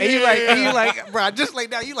again. Oh, and you yeah, like, yeah, and you yeah. like, bro, just like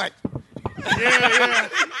that. You like, Yeah.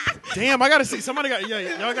 Damn, I gotta see. Somebody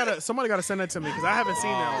gotta send that to me because I haven't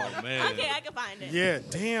seen that one. Oh, man. Okay, I can find it. Yeah,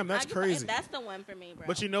 damn, that's I can find- crazy. That's the one for me, bro.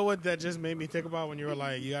 But you know what that just made me think about when you were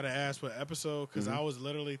like, you gotta ask what episode? Because I was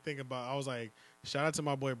literally thinking about, I was like, shout out to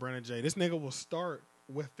my boy Brandon J. This nigga will start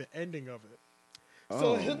with the ending of it.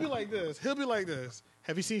 So he'll be like this.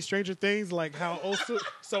 Have you seen Stranger Things? Like how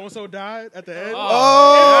so and so died at the end.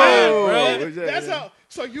 Oh, bro. That's how.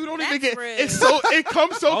 So you don't even That's get. rude. It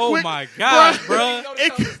comes so Oh quick. my gosh, bro.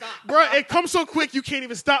 It comes so quick you can't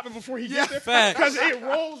even stop it before he gets there facts. because it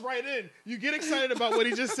rolls right in. You get excited about what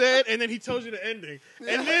he just said, and then he tells you the ending,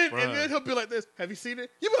 and then Bruh. he'll be like this. Have you seen it?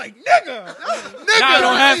 You be like, nigga. Nah, I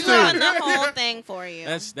don't have Ruin to. the whole thing for you.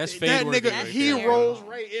 That's That fade worthy nigga, right he there. rolls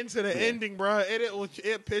right into the ending, bro.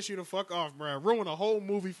 It piss you the fuck off, bro. Ruin a whole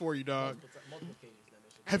movie for you, dog.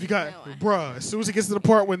 Have you got, No, bruh? As soon as it gets to the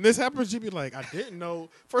part when this happens, you be like, I didn't know.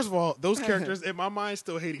 First of all, those characters in my mind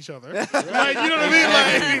still hate each other. Like, you know what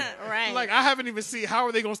I mean? Right. Like I haven't even seen how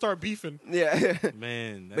are they gonna start beefing. Yeah.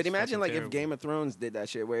 Man, that's But imagine fucking like terrible. if Game of Thrones did that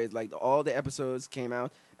shit, where it's like all the episodes came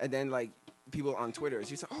out, and then like people on Twitter,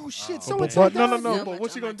 you say, "Oh shit, someone But no. So But much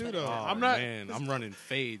what's he on gonna do Twitter. though? Oh, I'm not. Man, I'm running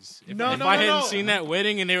fades. If, No, if no, I no, hadn't no. seen that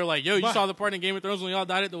wedding and they were like, "Yo, you But- saw the part in Game of Thrones when y'all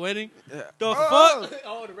died at the wedding?" The Oh, fuck?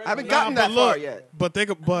 I haven't Nah, gotten but that far look, yet. But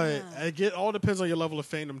it all depends on your level of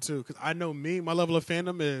fandom too. Because I know me, my level of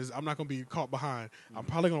fandom is I'm not gonna be caught behind. I'm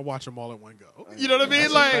probably gonna watch them all in one go. You know what I mean?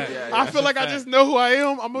 That's a Like fact. Yeah, I yeah. feel like I That's a just know who I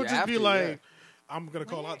am. I'm gonna You just have be to, like, yeah. I'm gonna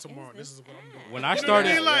call Where out tomorrow. is This this is what I'm doing. When I You know what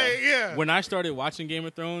I started, mean? Like, yeah. when I started watching Game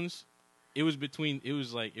of Thrones, it was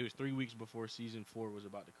 3 weeks before season 4 was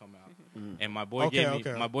about to come out, and my boy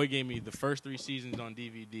gave me the first 3 seasons on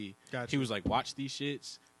DVD. Gotcha. He was like, "Watch these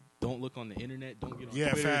shits. Don't look on the internet. Don't get on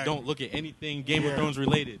Yeah, Twitter. fact. Don't look at anything Game Yeah. of Thrones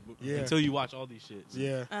related Yeah. until you watch all these shits."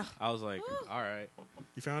 Yeah. I was like, "All right."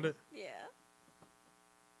 You found it? Yeah.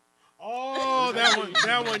 Oh, that one.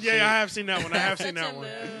 That one. Yeah, I have seen that one. I have seen that Such a one.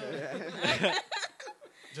 move.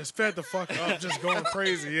 Just fed the fuck up, just going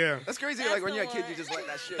crazy. Yeah. That's crazy. That's Like when the you're a kid, one. you just let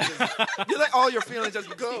that shit. You let all your feelings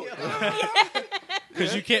just go.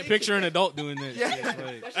 Because you can't picture an adult doing this. Yeah.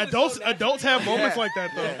 It's like- Adults have moments Yeah. like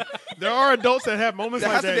that though. There are adults that have moments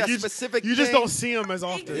There like has to be that. a You specific you just thing. don't see them as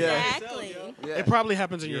often. Exactly. Yeah. It probably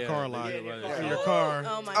happens in your Yeah, car a lot. yeah, In yeah. your car.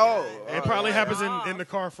 Oh my Oh, god. It probably happens in the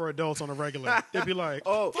car for adults on a regular. They'd be like,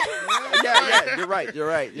 Oh, yeah. You're right. Yeah.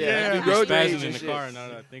 Yeah. You do road Spazzing rage in and the shit. car now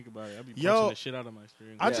that I think about it. I'd be punching Yo, the shit out of my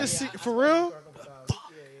steering I wheel. just see, for real?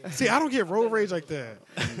 See, I don't get road rage like that.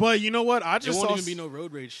 But you know what? I It just won't saw even be no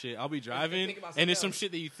road rage shit. I'll be driving, think about and it's something some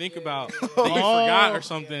shit that you think about that you Oh. forgot or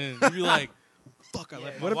something. You be like, "Fuck, I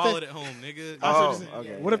left my What if wallet they- at home, nigga." Oh,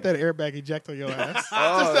 okay. What if that airbag eject on your ass?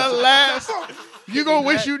 Oh, Just that last. You gonna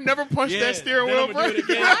wish you never punched Yeah, that steering then wheel, I'ma bro. do it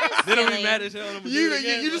again. Then I'll be Silly. mad as hell. And I'm You, do it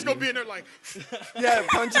again. you just gonna be in there like Yeah,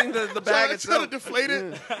 punching the bag trying to itself. deflate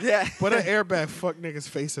it. Yeah. But an airbag fuck niggas'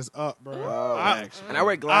 faces up, bro. Oh, I, and I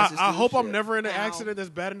wear glasses. I too, hope I'm shit. never in an Ow. accident that's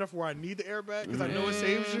bad enough where I need the airbag because I know it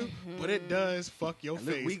saves you, but it does fuck your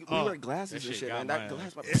Look, face we up. wear glasses That and shit shit, got and my that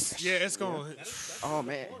ass. glass. It's going. Oh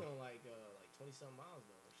man. like 20-something miles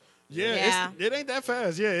though. Yeah, Yeah. it ain't that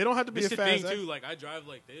fast. Yeah, it don't have to be This a the fast. thing too. Like I drive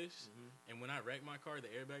like this, And when I wrecked my car, the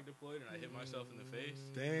airbag deployed, and I hit myself in the face.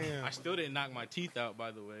 Damn. I still didn't knock my teeth out, by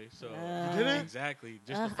the way. So You didn't? exactly,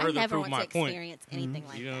 just to I further never prove want my to point. experience anything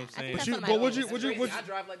like You know what I'm that. I saying? think But that's you- on my but would you- list. I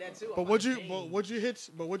drive like that too. But would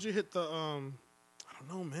you hit the I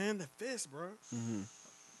don't know, man, the fist, bro.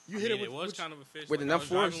 You hit it with it was kind of a fist. with like, enough I was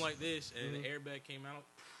driving force? like this, and the airbag came out.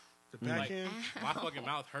 the backhand. My fucking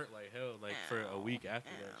mouth hurt like hell, like for a week after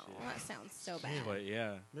that Oh, shit. that sounds so bad. But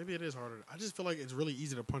yeah, Maybe it is harder. I just feel like it's really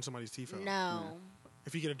easy to punch somebody's teeth out. No.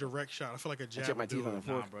 If you get a direct shot, I feel like a jab. check my would do teeth on it. the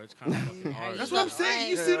fork. nah, bro, it's kind of fucking hard. That's what I'm saying.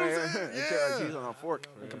 You see what I'm saying? I checked my teeth on a fork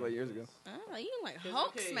a couple of years ago. Oh, you like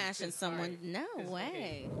Hulk smashing someone? No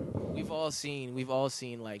way. We've all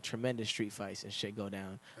seen like tremendous street fights and shit go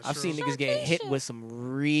down. That's I've true. seen niggas get hit with some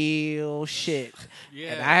real shit,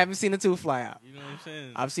 Yeah, and I haven't seen a tooth fly out. You know what I'm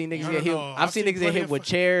saying? I've seen niggas No, get hit. no. I've seen niggas get plenty hit of with fu-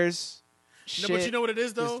 chairs. No, Shit. but you know what it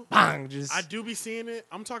is though? Just bang, just I do be seeing it.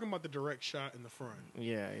 I'm talking about the direct shot in the front.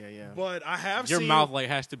 yeah. But I have Your seen mouth like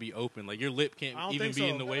has to be open. Like your lip can't I don't even think be so.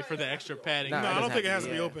 in the way for the extra padding. Nah, No, it I don't doesn't think it have has to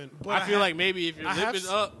to be, be yeah. open. But I feel like maybe if your I lip have is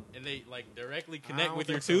s- up and they like directly I connect don't with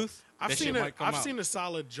your think so. tooth, I've that seen shit it. might come I've out. seen a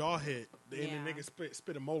solid jaw hit and Yeah. the nigga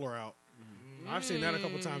spit a molar out. I've seen that a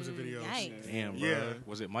couple times in videos. Yikes. Damn, bro. Yeah.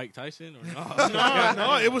 Was it Mike Tyson or no?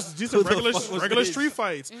 No, it was just a regular fuck was regular this? street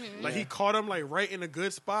fights. Like he caught him like right in a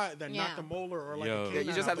good spot that Yeah. knocked the molar or like. Yo. a Yeah, kid Yeah, you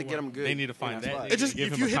knocked just have the to get way. them good. They need to find in that spot. nigga. It just Give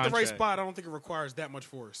if him you a hit the right contract. spot, I don't think it requires that much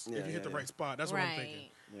force. Yeah, if you hit the yeah. right spot, that's what I'm thinking.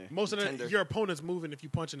 Right. Yeah. Most of Tender. your opponent's moving if you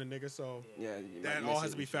punching a nigga, so Yeah, you that might all miss has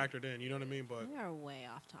it to be and shit. factored in. You know what I mean? But We are way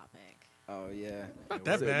off topic. Oh yeah. not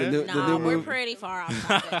that The bad. new- Nah, we're move- pretty far off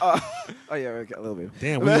topic. Oh yeah, okay, a little bit.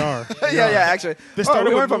 Damn, we are. Yeah, actually. This Oh, started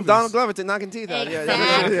we with went from movies. Donald Glover to knocking teeth out. Yeah,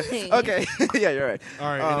 Exactly. okay. Yeah, you're right. All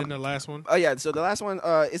right, and then the last one. Oh yeah, so the last one,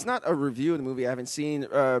 it's not a review of the movie. I haven't seen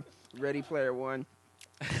Ready Player One.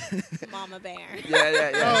 Mama Bear.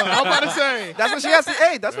 Yeah. Oh, I'm about to say. That's what she has to.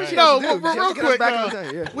 Hey, that's what she No, has to do. but She has to real get us quick, back on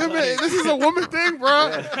time. Yeah. Women, this is a woman thing,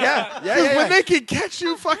 bro. Yeah. When they can catch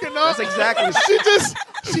you fucking up, That's exactly.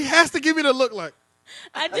 she has to give me the look like.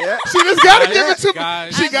 I do. Yeah. She just gotta give it to me.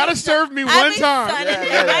 Guys. She gotta serve me I one be time. stunning Yeah, you.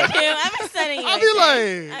 yeah, I do. I be stunning you. I'll I be do.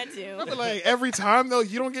 like- I do. I feel like every time though,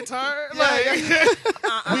 you don't get tired.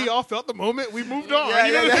 Like we all felt the moment. We moved on. Yeah,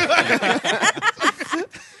 you know yeah, what I mean?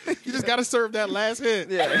 You just gotta serve that last hit.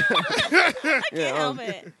 Yeah. Can't help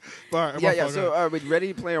it. All right, Yeah. So with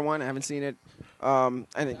Ready Player One, I haven't seen it. And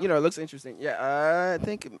it, it looks interesting. Yeah, I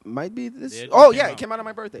think it might be this. Yeah, it Oh just yeah, came it out. came out on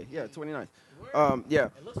my birthday. Yeah, 29th. Yeah.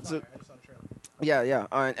 So, yeah.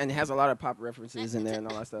 And it has a lot of pop references in there and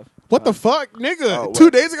all that stuff. what the fuck, nigga? Oh, 2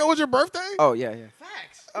 what? days ago was your birthday? Oh yeah.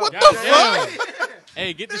 What the Goddamn. fuck?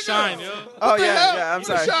 Hey, get the shine, yo. Oh What the hell? yeah. I'm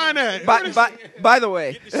Where the sorry. shine at? By the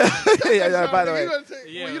way. yeah. By the way.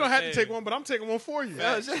 Yeah, You don't have to hey. take one, but I'm taking one for you.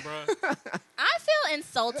 Facts, bro. I feel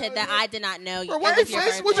insulted that I did not know you. Bro, it what was you your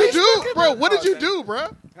face? birthday. What'd you do, bro? What did you do, bro?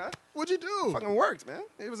 Huh? What'd you do? Fucking worked, man.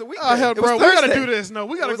 It was a weekday. Oh hell, It was bro, we gotta Thursday. do this. No,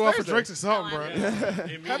 we gotta was go out for Thursday. drinks or something, bro.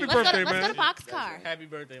 Happy Happy Let's birthday, go man. to Boxcar. Happy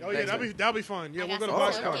birthday, Oh man. yeah, that'll be fun. Yeah, I we'll got go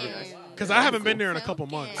to some Boxcar tokens. because I haven't been there in a couple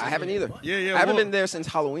months. I haven't either. Yeah, I haven't we'll- been there since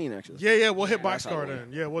Halloween, actually. Yeah, we'll hit That's Boxcar Halloween. then.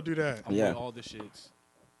 Yeah, we'll do that. I'm Yeah. with all the shits.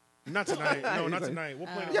 Not tonight. No, not tonight. We'll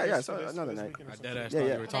plan it Yeah, for yeah, this- so for this- another for this night. weekend or I something. dead ass Yeah, thought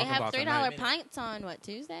yeah. you were They talking have about $3 tonight. pints on what,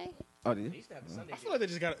 Tuesday? Oh, did you? I feel like they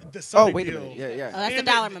just got the Oh, Sunday wait a deal. minute. Yeah, Oh, yeah. that's And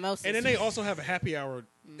a dollar they- mimosa. And then they also have a happy hour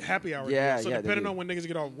Yeah, deal. So yeah, they depending do. on when niggas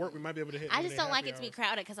get off work, we might be able to hit. I one just of their don't like happy it to be hours.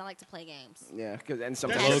 crowded because I like to play games. Yeah, because and That's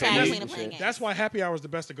sometimes low it's key. late to and play shit. games. That's why happy hour is the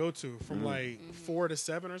best to go to from like 4 to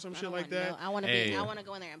 7 or some I shit don't like wanna that. know. I want to Hey. be. I want to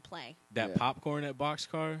go in there and play. That Yeah. popcorn at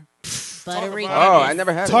Boxcar. Buttery. about Oh, goodness. I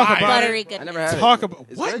never had Talk it. about Buttery it. goodness. I never had it. Talk about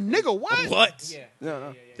It's what, good? nigga? What? What?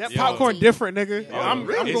 No. That Yo. popcorn different, nigga. Yo, I'm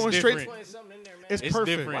it's going straight. different. It's It's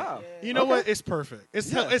perfect. different. Wow. You know what? It's perfect.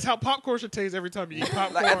 It's how popcorn should taste every time you eat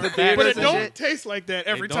popcorn. at the but theaters it and don't shit? taste like that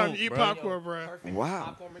every It time don't, you eat bro. popcorn, bro. Wow.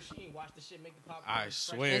 Popcorn machine. Watch the shit make the popcorn. I fresh.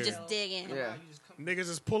 swear. And just dig in. Yeah. Niggas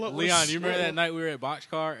just pull up. with Leon, a you remember spoon. that night we were at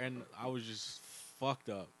Boxcar and I was just fucked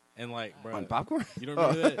up and like, bro. On popcorn? You don't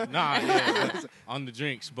remember that? Nah, yeah, but on the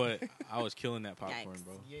drinks, but I was killing that popcorn, Yikes.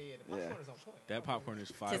 bro. Yeah, the popcorn is on point. That popcorn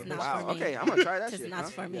is fire. Tis not Wow. for me. Okay, I'm gonna try that Tis shit. not huh?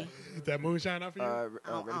 for me. That moonshine out for you. Ow,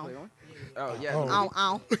 Ready ow. Player One? Oh yeah. Oh. Ow,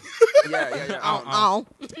 ow. Yeah. Ow, ow.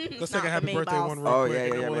 Let's take a happy birthday one real Oh, quick, yeah,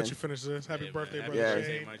 and then yeah, we'll let man. you finish this. Happy Yeah, birthday, man. brother Yeah. Happy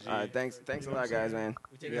Shane. birthday, All right, thanks a lot, guys, man.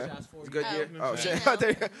 We take Yeah. shots for It's a you. good Oh. year. Oh shit. Yeah. There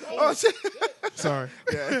you go. Oh shit. Sorry.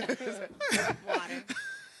 Yeah. Water.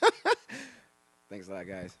 Thanks a lot,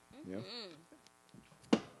 guys. Yeah.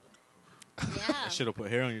 Yeah. Should have put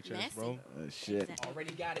hair on your chest, Messy. bro. Shit.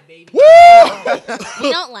 Already got it, baby.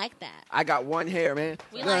 We don't like that. I got one hair, man.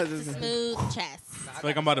 We No, like this the is- smooth chest. I feel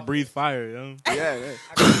like I'm about to breathe fire, yo. Yeah.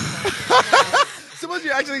 So much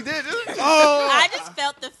you actually did. I just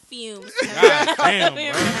felt the fumes. God damn, bro.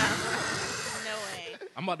 No way.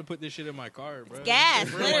 I'm about to put this shit in my car, bro. It's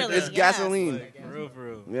gas, literally. It's gasoline. Like, for real, for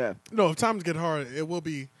real. Yeah. No, if times get hard, it will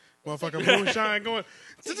be motherfucking moonshine going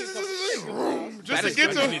just to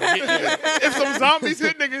get to if some zombies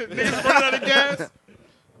hit niggas running out of gas.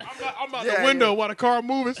 I'm out the window while the car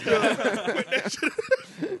moving still. I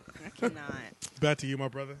cannot. Back to you, my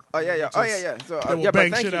brother. Oh yeah. So we'll but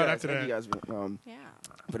bang thank shit you out guys. after Thank you that. guys Yeah.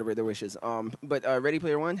 for the wishes. But Ready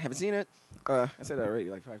Player One, haven't seen it. I said that already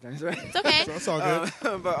like 5 times, right? It's okay. So it's all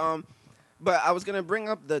good. But I was gonna bring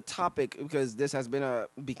up the topic because this has been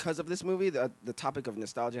because of this movie, the topic of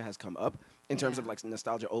nostalgia has come up in terms of like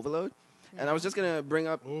nostalgia overload. And I was just gonna bring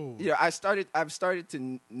up, I've started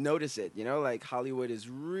to notice it. Like Hollywood is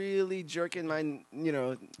really jerking my,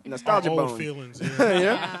 nostalgia Our old bone. feelings.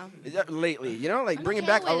 Yeah, lately. Like I'm bringing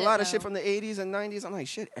okay back a with it, lot of though. shit from the 80s and 90s. I'm like,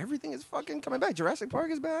 shit, everything is fucking coming back. Jurassic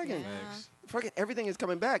Park is back, and fucking everything is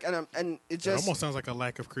coming back. And it It just almost sounds like a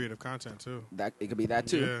lack of creative content too. that it could be that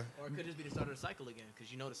too. Yeah. Or it could just be the start of the cycle again, because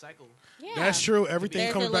the cycle. Yeah. That's true. Everything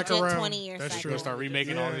There's comes a back legit around. 20-year That's cycle. true. Start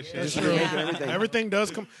remaking all this shit. That's Just true. remaking everything. Everything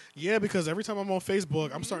does come. Yeah, because every time I'm on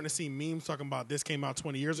Facebook, I'm starting to see memes talking about this came out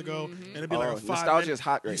 20 years ago, and it'd be like a 5 nostalgia minute, is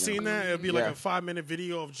hot right You now. seen that? It'd be like Yeah. a 5-minute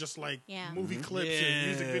video of just like movie clips and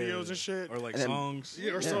music videos and shit, Or like And then- songs.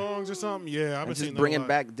 or songs or something. Yeah, I've been And seeing just that a bringing lot.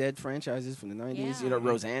 back dead franchises from the 90s. Yeah.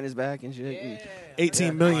 Roseanne is back and shit. And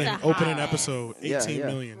 18 million That's a opening hot episode. Yeah, 18 yeah.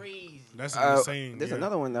 million. Crazy. That's Uh, insane. There's yeah.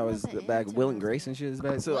 another one that was Wasn't back. into Will and it. Grace and shit is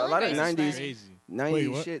back. So Will a and lot of Grace is 90s, Crazy. 90s Wait,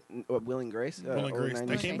 what? shit. Will and Grace. Will and old Grace. 90s.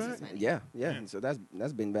 That came Grace back? is funny. Yeah. So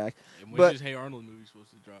that's been back. And when's But- this Hey Arnold movie supposed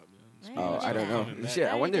to drop, man? Yeah, Oh, we I did don't that. know. back. Shit, I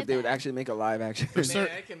Yeah, wonder we if they did would that. actually make a live action. Man,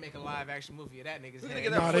 I can make a live action movie of that nigga's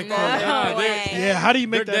head. Nah, they No could. way. Yeah, how do you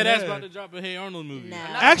make They're that? dead ass head? about to drop a Hey Arnold movie. No.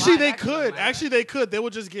 Actually, they Live action, could. live Actually, they could. They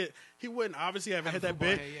would just get. He wouldn't obviously have a head that football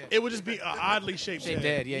big. head, yeah. It would just be an oddly shaped Shaped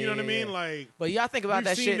head. head, yeah, You know yeah, what I mean? yeah. Like But y'all think about we've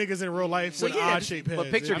that seen shit. niggas in real life with Well, yeah, odd shaped heads. but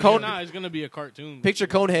picture I mean, Cone- nah, it's gonna be a cartoon. Picture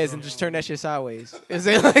cone heads and just turn that shit sideways. Is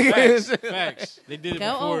it like Facts. Facts. They did it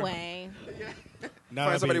Go before. away. Now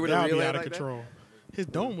Find somebody with a that'd be real out head of like that? control. His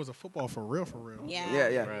dome was a football for real, for real. Yeah.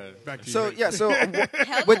 Yeah. Bruh. Back to you. So Rick. yeah, so Helga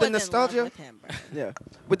with the was in nostalgia, love with him, bro. yeah,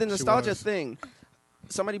 with the nostalgia was. thing,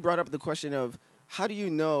 somebody brought up the question of how do you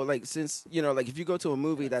know, like, since like if you go to a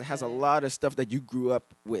movie that has a lot of stuff that you grew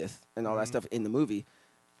up with and all that stuff in the movie,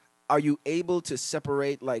 are you able to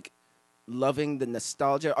separate like loving the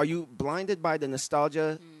nostalgia? Are you blinded by the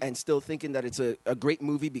nostalgia and still thinking that it's a great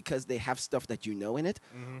movie because they have stuff that you know in it,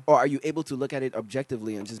 or are you able to look at it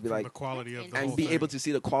objectively and just be From like, the quality of the and whole be thing. able to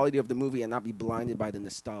see the quality of the movie and not be blinded by the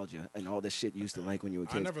nostalgia and all the shit you used to like when you were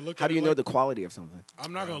I kids? never looked How at do it you know like- the quality of something?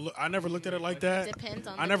 I'm not gonna look. I never looked at it like that. Depends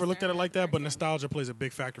on I the never looked at it discernment like that, but person. nostalgia plays a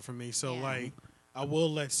big factor for me. So Yeah. like, I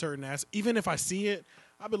will let certain even if I see it,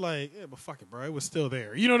 I'll be like, yeah, but fuck it, bro. It was still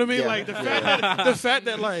there. You know what I mean? Yeah. Like the fact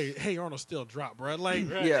that like, hey, Arnold still dropped, bro. Like,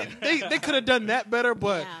 Yeah. they could have done that better,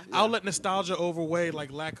 but Yeah. I'll let nostalgia overweigh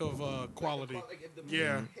like lack of quality. Like if the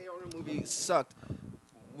Yeah. Hey Arnold movie sucked,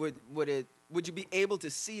 would you be able to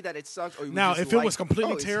see that it sucked? Or you would Now, just if it like, was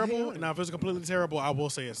completely oh, it's Hey terrible, Arnold? now if it was completely terrible, I will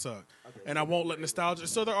say it sucked, and I won't let nostalgia.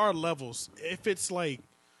 So there are levels. If it's like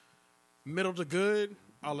middle to good,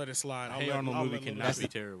 I'll let it slide. Hey Arnold movie cannot be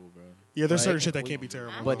terrible, bro. Yeah, there's certain Right. shit that can't be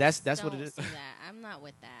terrible. I But just that's what it don't is. see that. I'm not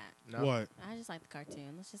with that. No. What? I just like the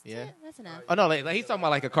cartoon. Let's just Yeah. that's enough. Oh no, like he's talking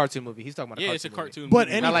about like a cartoon movie. He's talking about Yeah, a it's a cartoon cartoon. But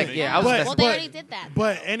movie. Not like- anything. yeah, I was but, just- Well, but, they already did that.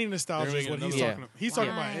 but any nostalgia They're is what making he's another talking one. about. He's talking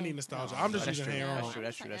about Why? any nostalgia. I'm just That's using true. Hey That's Arnold. true.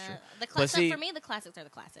 That's true. That's true. The But see- for me, the classics are the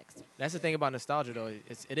classics. That's the thing about nostalgia, though.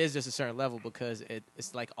 It is just a certain level because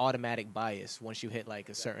it's like automatic bias once you hit like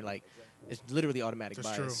a certain like it's literally automatic That's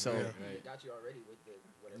bias. true. So Yeah. got you already with the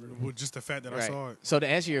whatever. With just the fact that I right. saw it. So to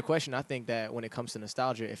answer your question, I think that when it comes to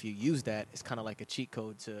nostalgia, if you use that, it's kind of like a cheat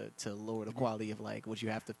code to lower the quality of like what you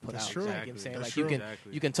have to put That's out. true. Like, you know what I'm saying? That's Like true. you can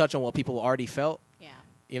Exactly. you can touch on what people already felt. Yeah, You know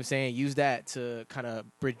what I'm saying? Use that to kind of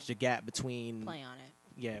bridge the gap between play on it.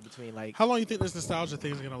 between like How long you think this nostalgia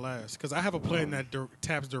thing is gonna last? Because I have a plan that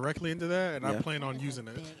taps directly into that, and I Yeah. plan on using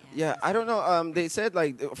it. Big ass. Yeah, I don't know. They said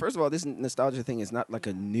like first of all, this nostalgia thing is not like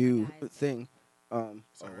a new thing.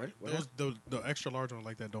 Sorry, the extra large ones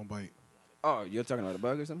like that don't bite. Oh, you're talking about a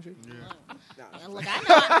bug or some shit? Yeah, look,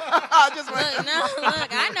 I know. Look,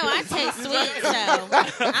 I know I taste sweet, so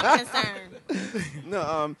I'm concerned.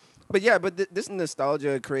 No, but yeah, but this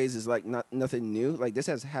nostalgia craze is like nothing new. Like this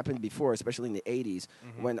has happened before, especially in the '80s,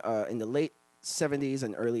 when in the late '70s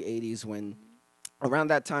and early '80s, when around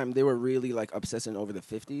that time, they were really like obsessing over the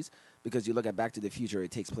 50s because you look at Back to the Future,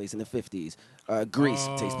 it takes place in the 50s. Grease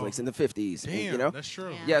takes place in the 50s. Damn, you know? that's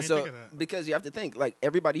true. Yeah, I didn't so think of that. because you have to think, like,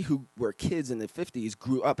 everybody who were kids in the 50s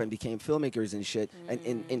grew up and became filmmakers and shit and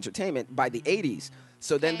in entertainment by the 80s.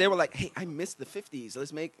 So then they were like, hey, I missed the 50s.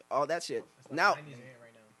 Let's make all that shit. Now,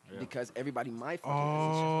 because everybody my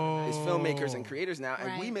fucking is filmmakers and creators now,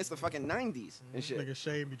 and we miss the fucking 90s and shit. Nigga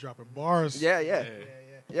Shane be dropping bars. Yeah.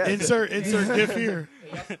 Insert GIF here.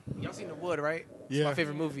 Hey, y'all seen The Wood, right? It's Yeah. my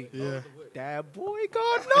favorite movie. Yeah. That boy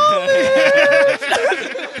got knowledge.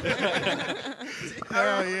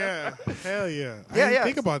 Hell yeah. Hell yeah. I Yeah, didn't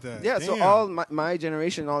think about that. Yeah, Damn. so all my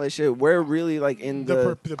generation, all this shit, we're really like in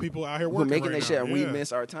the people out here who working making right this shit, now. and we Yeah.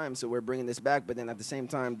 miss our time, so we're bringing this back. But then at the same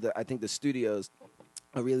time, I think the studios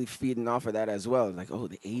are really feeding off of that as well. Like, oh,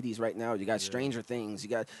 the 80s right now, you got Stranger Things, you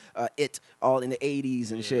got It, all in the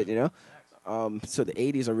 80s and shit, you know? So the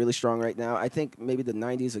 80s are really strong right now. I think maybe the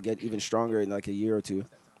 90s will get even stronger in like a year or two.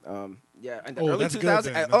 Yeah, and the early that's 2000s.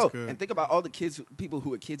 good then. That's good. And think about all the people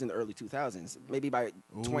who were kids in the early 2000s. Maybe by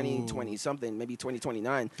 2020 something, maybe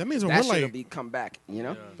 2029. That means when that we're shit'll like, be come back, you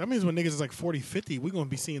know? That means when niggas is like 40, 50, we're gonna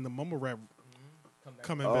be seeing the mumble rap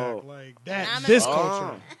coming back like that. This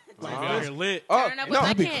culture. Like, out here lit. Turn up with no, my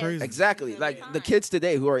that'd be kids. crazy. Exactly. Like the kids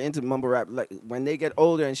today who are into mumble rap, like when they get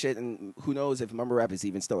older and shit, and who knows if mumble rap is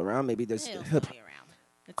even still around? Maybe there's It'll hip. be around.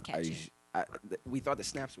 It's catchy. We thought the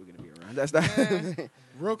snaps were gonna be around. That's not.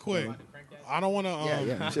 Real quick, I don't want to.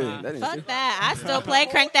 yeah. Sure, that is Fuck true. that. I still play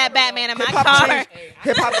Crank That Batman in my Hip-hop car.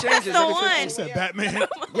 Hip hop changes the every one. 15. said Batman.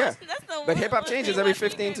 Yeah, That's the one. but hip hop changes every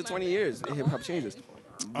 15 to 20 years. Hip hop changes.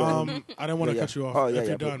 I didn't want to Yeah. cut you off Oh, yeah, if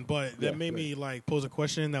you're yeah, done, but that yeah, made me like pose a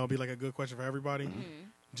question that would be like a good question for everybody. Mm-hmm.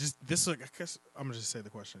 Just this, like, I guess I'm gonna just say the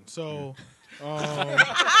question. So,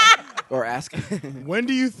 Or ask. when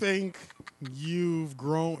do you think you've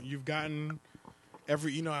grown? You've gotten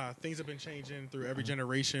every, how things have been changing through every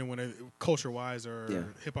generation, culture wise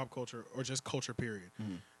or hip hop culture or just culture period.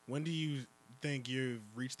 When do you think you've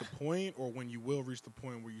reached the point, or when you will reach the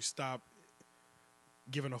point where you stop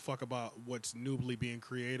giving a fuck about what's newly being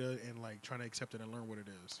created and like trying to accept it and learn what it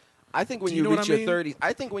is? I think when Do you you know reach what I your 30s,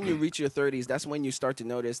 I think when you reach your 30s, that's when you start to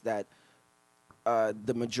notice that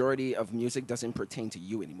the majority of music doesn't pertain to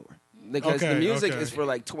you anymore. Because the music is for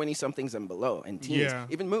like 20-somethings and below and teens,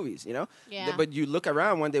 even movies, you know? Yeah. But you look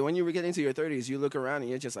around one day, when you get into your 30s, you look around and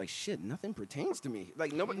you're just like, shit, nothing pertains to me.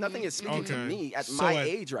 Like, nothing is speaking to me at my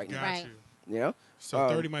age right now. Right. You know? So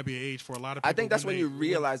 30 might be an age for a lot of people. I think that's when you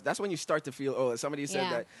realize, that's when you start to feel, oh, somebody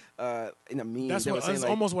said that in a meme. That's saying, like,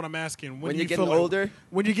 almost what I'm asking. when you you're getting feel like- older?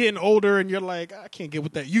 when you're getting older and you're like, I can't get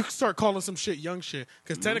with that. You start calling some shit young shit.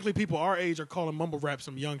 Because technically people our age are calling mumble rap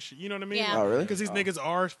some young shit. You know what I mean? Yeah. Oh, really? Because these niggas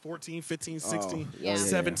are 14, 15, 16, yeah.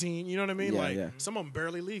 17. You know what I mean? Yeah, like, yeah. some of them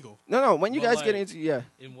barely legal. No, when you But, guys like, get into,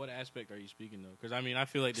 In what aspect are you speaking though? Because I mean, I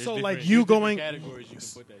feel like there's So, different, like, you there's different going- categories you can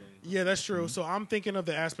put that in. Yeah, that's true. So I'm thinking of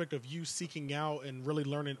the aspect of you seeking out and really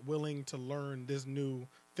willing to learn this new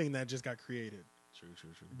thing that just got created. True.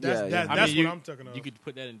 That's, Yeah, that, yeah. that's I mean, what I'm talking of. You could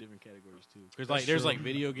put that in different categories too. Because like, there's true. like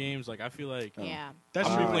video games. Like I feel like Yeah. That's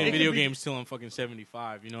I'm true. playing It could video be- games till I'm fucking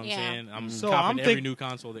 75. You know what Yeah. I'm saying? I'm So copping I'm every think- new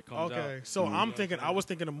console that comes out. Okay, so I'm thinking. I was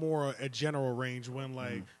thinking of more a general range when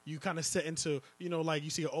like you kind of set into, like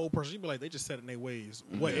you see an old person, you be like, they just set in their ways.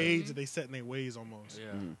 What age did they set in their ways almost? Yeah.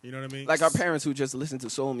 You know what I mean? like our parents who just listen to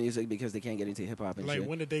soul music because they can't get into hip hop and Like shit.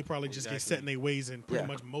 when did they probably just get Exactly. set in their ways in pretty Yeah.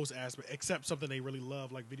 much most aspects, except something they really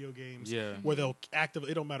love, like video games. Yeah. Where they'll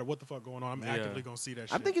actively, it don't matter what the fuck going on, I'm Yeah. actively gonna see that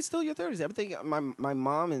shit. I think it's still your 30s. I think my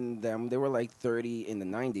mom and them, they were like 30 in the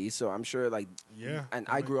 90s, so I'm sure like Yeah. And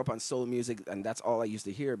I grew up on soul music, and that's all I used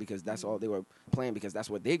to hear because that's all they were playing because that's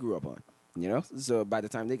what they grew up on. You know, so by the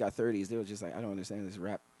time they got 30s, they were just like, I don't understand this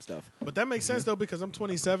rap stuff. But that makes sense though, because I'm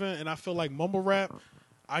 27 and I feel like mumble rap,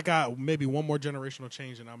 I got maybe one more generational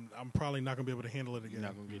change, and I'm probably not gonna be able to handle it again. You're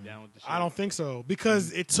not gonna get down with the shit. I don't think so,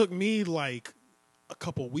 because it took me like a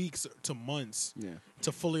couple weeks to months Yeah.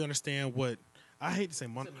 to fully understand what. I hate to say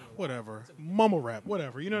whatever. Mumble rap,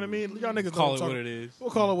 whatever. You know what I mean? Y'all niggas Call know it what it is. We'll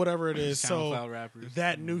call it whatever it is. So SoundCloud rappers.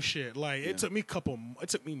 that new shit, like it took me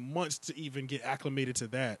months to even get acclimated to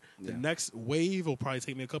that. The Yeah. next wave will probably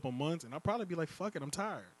take me a couple months, and I'll probably be like, "Fuck it, I'm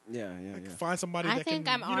tired." Yeah. Find somebody. I that think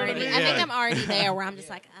can, I'm you know what I already. mean? I think Yeah. I'm already there where I'm just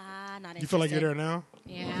like, not interested. You feel like you're there now?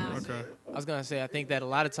 Yeah. Okay. I was gonna say I think that a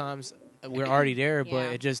lot of times we're already there, but Yeah.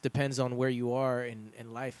 it just depends on where you are in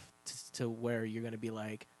life to where you're gonna be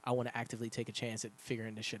like, I want to actively take a chance at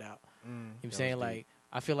figuring this shit out. You know what I'm saying? Like,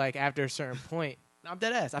 I feel like after a certain point, I'm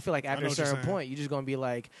dead ass. I feel like after know a what you're certain saying. point, you're just gonna be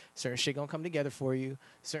like, certain shit gonna come together for you,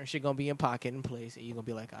 certain shit gonna be in pocket in place, and you're gonna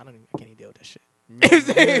be like, I can't even deal with that shit. You know what I'm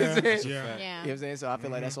saying? Yeah. You know Yeah. what I'm saying? So I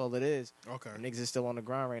feel like that's all it is. Okay. Niggas is still on the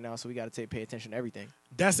grind right now, so we got to pay attention to everything.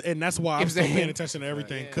 That's why I'm You still know what I'm paying saying? attention to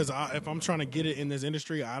everything. Because if I'm trying to get it in this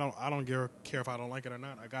industry, I don't care if I don't like it or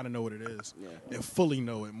not. I got to know what it is and fully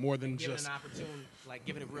know it more than Give it just. an opportunity, like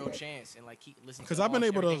give it a real chance, and like keep listening. Because I've been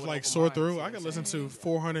able to like sort through. I can listen to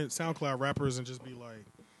 400 SoundCloud rappers and just be like,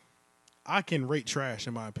 I can rate trash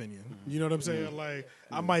in my opinion. You know what I'm saying? Like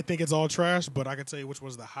I might think it's all trash, but I can tell you which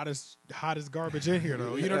was the hottest garbage in here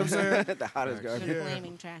though. You know what I'm saying? The hottest garbage. The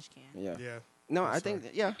flaming trash can. Yeah. Yeah. No, I think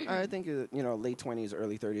late 20s,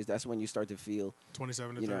 early 30s. That's when you start to feel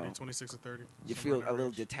 27 to you 30, know, 26 to 30. you somewhere feel in a that little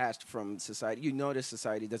range. detached from society. You notice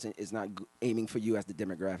society is not aiming for you as the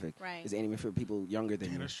demographic. Right. It's aiming for people younger than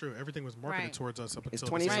Yeah, you. that's true. Everything was marketed Right. towards us up It's until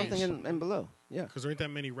 20 this something age. and below. Yeah. Because there ain't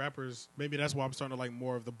that many rappers. Maybe that's why I'm starting to like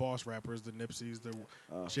more of the boss rappers, the Nipseys, the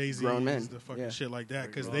Jay-Z's, grown men. the fucking Yeah. shit like that.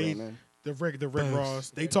 Because Grown men. the Rick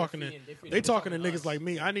Ross, they talking to niggas like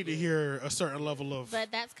me. I need to hear a certain level of.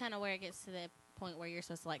 But that's kind of where it gets to the point where you're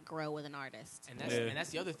supposed to like grow with an artist. And that's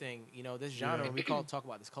the other thing, you know, this genre. When we talk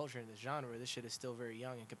about this culture and this genre, this shit is still very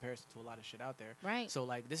young in comparison to a lot of shit out there. Right. So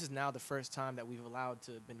like, this is now the first time that we've allowed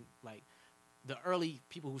to been like, the early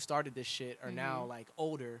people who started this shit are now like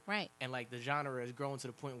older. Right. And like the genre has grown to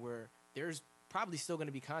the point where there's probably still going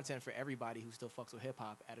to be content for everybody who still fucks with hip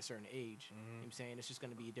hop at a certain age. You know what I'm saying? It's just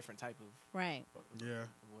going to be a different type of Right. Yeah.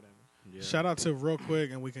 whatever. Yeah. Shout out to real quick,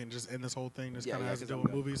 and we can just end this whole thing. This kind of has to 'cause do I'm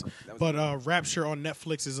with good. movies. That was But Rapture on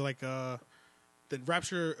Netflix is like the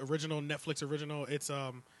Rapture original Netflix original. It's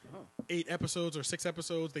 8 episodes or 6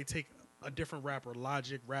 episodes. They take a different rapper,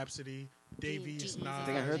 Logic, Rhapsody, Davies, G-Eazy. Nas, I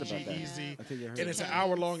think I heard about that. G-Eazy. I think I heard And it's an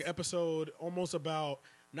hour-long episode, almost about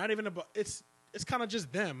not even about it's kind of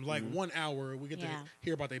just them, like 1 hour. We get to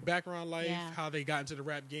hear about their background life, how they got into the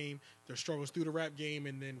rap game, their struggles through the rap game,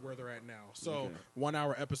 and then where they're at now. So 1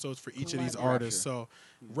 hour episodes for each of these artists. So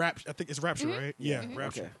I think it's Rapture, right? Yeah,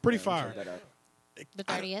 Rapture. Okay. Pretty Yeah, fire. check that out. The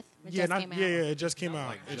 30th. It Yeah, just came out. it just came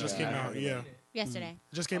out. It just came out. Yeah, Yesterday.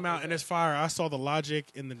 it just came out, and it's fire. I saw the Logic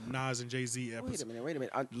and the Nas and Jay-Z Wait a episode.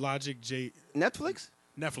 minute. Logic, Netflix? Netflix.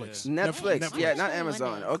 Netflix. Netflix. Yeah, Watch not that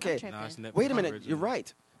Amazon. Monday. I'm Okay. tripping. Nah, it's Netflix Wait a minute. original. You're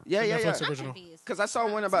right. Yeah, yeah, Netflix yeah. I'm original. confused. Because I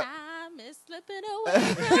saw one about. Time is slipping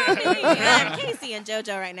away from me. I'm Casey and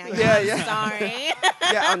JoJo right now. Yeah, I'm yeah. sorry.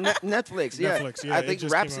 Yeah, on Netflix. Yeah. Netflix, yeah, I it think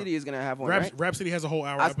just came Rhapsody is gonna have one, right? Rhapsody has a whole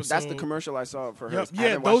hour episode. That's the commercial I saw for her. Yep. I Yeah,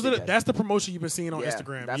 haven't those watched are it the, yet. that's the promotion you've been seeing on Yeah,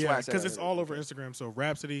 Instagram. that's why I said because I it's did it. all over Instagram. So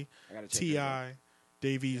Rhapsody, I gotta check Ti, it out.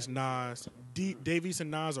 Davies, Nas, Davies and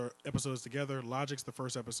Nas are episodes together. Logic's the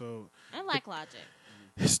first episode. I like Logic.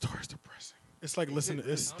 His story's depressing. It's like listening.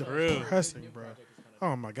 It's depressing, bro.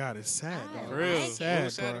 Oh my god, it's sad. Dog. For real. It's sad,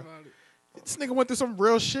 What's sad bro. about it? This nigga went through some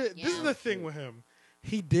real shit. This is Yeah. the thing with him.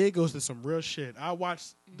 He did go through some real shit. I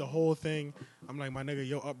watched the whole thing. I'm like, my nigga,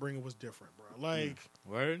 your upbringing was different, bro. Like,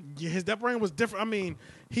 Word? yeah, his upbringing was different. I mean,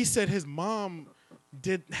 he said his mom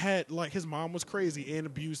his mom was crazy and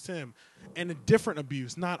abused him, and a different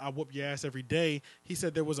abuse. Not I whoop your ass every day. He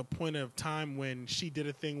said there was a point of time when she did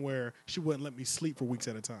a thing where she wouldn't let me sleep for weeks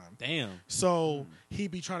at a time. Damn. So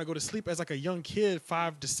he'd be trying to go to sleep as like a young kid,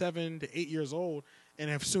 5 to 7 to 8 years old, and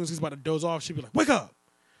as soon as he's about to doze off, she'd be like, "Wake up!"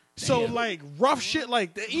 So like rough shit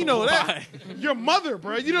like that, you know that your mother,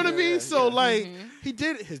 bro. You know what I mean? So like he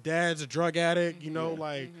did. His dad's a drug addict, you know,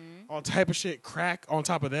 like all type of shit, crack on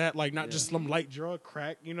top of that, like not just some light drug,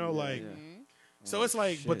 crack, you know, like. So it's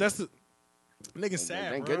like, but that's the nigga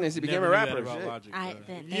sad. Thank bro. goodness he became Never a knew that rapper. about Shit. Logic,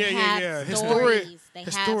 bro. They have His stories. story, They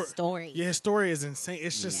his have story, stories. Yeah, his story is insane.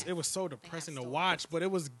 It's just it was so depressing to watch, but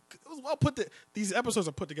it was well put. These episodes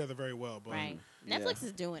are put together very well, but Right. Netflix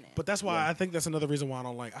is doing it. But that's why I think that's another reason why I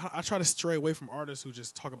don't like. I try to stray away from artists who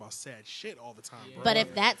just talk about sad shit all the time. Bro. But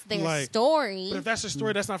if that's their Like, story, But if that's the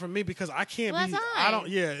story, that's not for me because I can't well, be. that's I fine. don't.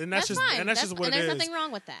 Yeah, and that's just fine. and that's just what and it there's is. nothing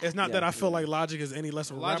wrong with that. It's not that I feel like Logic is any less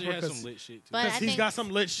of a Logic rapper has some because lit shit too. But I he's think- got some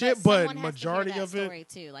lit but shit, but someone has to hear majority that of it. story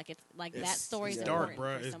too. Like it's like that It's- story's it's dark, important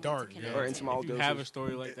bro. for It's someone dark, to yeah. connect Or in to. small If you doses. have a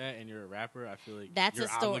story like that and you're a rapper, I feel like That's you're a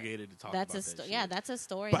story. obligated to talk That's about a that story. shit. Yeah, that's a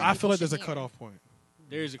story. But that I people feel like there's a should hear. cutoff point.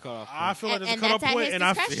 There is a cutoff. I feel like there's a And cutoff that's at point, his and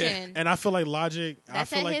I discretion. and I feel like Logic. I That's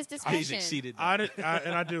feel at like his discretion. He's exceeded that.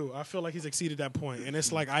 I do. I feel like he's exceeded that point, and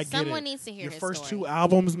it's like I get Someone it. needs to hear Your his first story. 2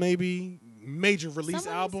 albums, maybe major release Someone needs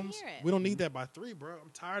to albums. hear it. We don't need that by 3, bro. I'm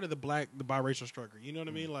tired of the biracial struggle. You know what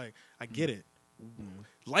I mean? Like I get it.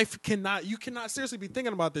 Life you cannot seriously be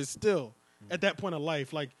thinking about this still at that point of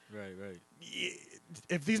life. Like Right.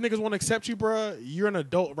 if these niggas want to accept you, bruh, you're an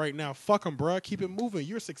adult right now. Fuck them, bruh. Keep it moving.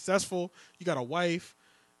 You're successful. You got a wife.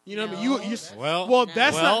 You You know what I mean? You well,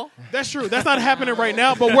 that's true. That's not happening right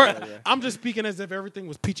now. But I'm just speaking as if everything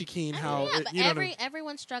was peachy keen. How but you know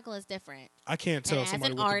everyone's struggle is different. I can't tell And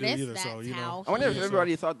somebody as what an to do artist, either. So that's you know, how I wonder if he-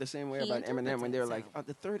 everybody thought the same way he about Eminem interprets when they were like, himself. "Oh,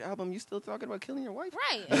 the third album, you still talking about killing your wife?"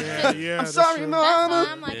 Right. yeah, I'm that's sorry, true. Mom. That's Mama.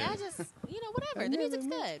 why I'm like, I just, whatever. The music's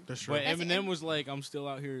good. That's true. But That's Eminem it. was like, I'm still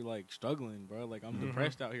out here like struggling, bro. Like I'm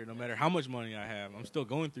depressed out here. No matter how much money I have, I'm still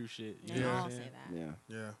going through shit. You They know what all I'm say saying?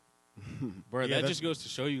 that. Yeah. Bro, Yeah, that that's- just goes to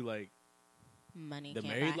show you like Money the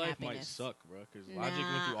can't married buy life might happiness. suck, bro. Because Logic went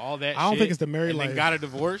Nah. through all that. I don't shit think it's the married and life. then got a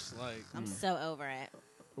divorce. Like I'm so over it.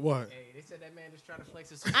 What? Hey, they said that man just trying to flex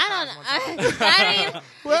his. I mean,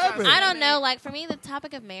 What happened? I don't know. Like for me, the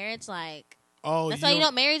topic of marriage, like Oh, that's why you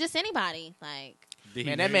don't marry just anybody. Like did he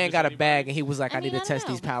Man, marry that man just got a anybody? bag and he was like, I I need mean, to I test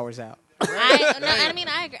don't these know. powers out. I mean,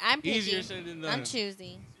 I agree. I'm picky. Easier said than done. I'm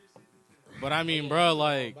choosy. But I mean, bro,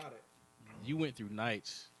 like you went through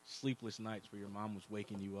nights, sleepless nights, where your mom was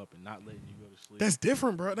waking you up and not letting you go to sleep. That's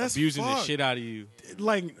different, bro. That's abusing the fucked. shit out of you.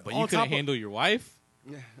 Like, But on you couldn't top of- handle your wife.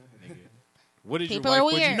 Nigga. What did People your are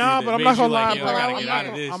wife put you weird. through Nah, that but I'm made not you gonna like, lie, yo, bro. I gotta People get are out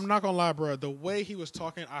of weird. this. I'm not gonna lie, bro. The way he was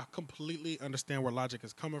talking, I completely understand where Logic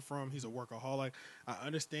is coming from. He's a workaholic. I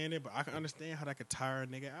understand it, but I can understand how that could tire a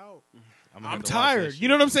nigga out. gonna I'm have to watch that tired. shit. You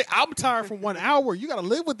know what I'm saying? I'm tired from 1 hour. You gotta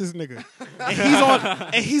live with this nigga,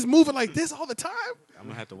 and he's moving like this all the time. I'm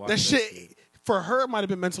gonna have to watch That shit for her might have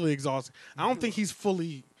been mentally exhausting. I don't think he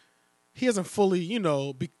hasn't fully,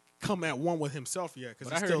 become at one with himself yet.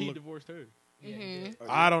 Because But I heard he divorced her.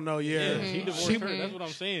 I don't know. Yeah, He divorced her. That's what I'm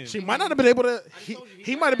saying. She might not have been able to.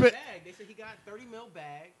 He might have been. They said he got 30 mil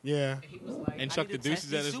bag. Yeah. And he was like, And I chuck need the to test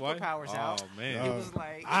deuces at these his wife. superpowers out. Oh man. He was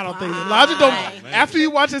like, I don't think Why? Logic don't. Man. After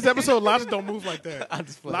you watch this episode, Logic don't move like that. I'm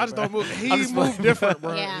just playing, Logic bro. don't move. He I'm just moves playing, different,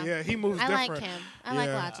 bro. Yeah. Yeah, he moves I different. like him. I like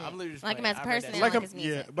Yeah. Logic. I'm literally just Like him playing. as a I read person. that I Like like him, his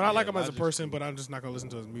music. yeah, but I like him as a Logic's person. cool. But I'm just not gonna listen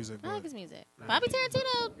to his music. I But like his music. Bobby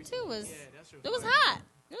Tarantino too was. Yeah, that's true. It was hot.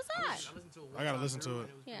 It was hot. I listened to it. I gotta listen to it.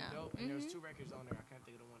 It was Yeah. pretty dope. And there was 2 records on there. I can't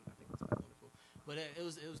think of the one. I think it's Wonderful. But it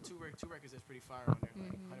was two records that's pretty fire on there.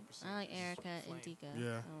 Like 100%. I like Just Erica flame. Indica.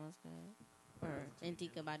 Yeah. That was good. Or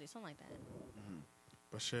Indica Body, something like that.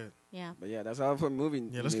 But shit. Yeah. But yeah, that's all for movie.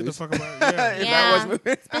 Yeah, let's get the news. fuck about it. Yeah. If Yeah. that was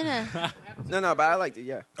movie. It's been a. No, but I liked it.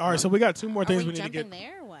 Yeah. All right, so we got 2 more Are things we we need to jumping get.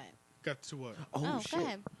 there or what? Got to what? Oh, shit. go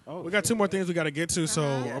ahead. Oh, We got 2 more things we got to get to, so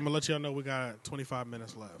Uh-huh. I'm gonna let y'all know we got 25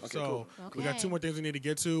 minutes left. Okay, so cool. we got Okay. 2 more things we need to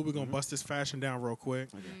get to. We're gonna bust this fashion down real quick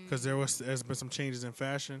because there's been some changes in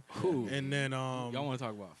fashion, and then Y'all want to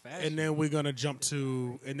talk about fashion? and then we're gonna jump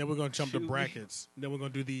to to Shoot. brackets. Then we're gonna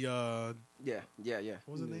do the Yeah. what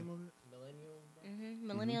was the name of it?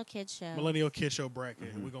 Millennial Kids Show. Millennial Kid Show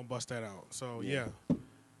bracket. We're gonna bust that out. So yeah,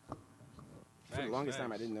 For the longest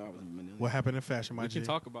time, I didn't know I was a millennial. what happened in fashion, my We G? can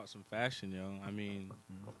talk about some fashion, yo. I mean,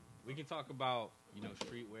 we can talk about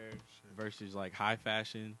streetwear versus like high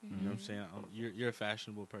fashion. You know what I'm saying? You're a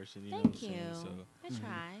fashionable person. You know what I'm Thank you. saying? So, I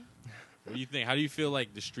try. what do you think? How do you feel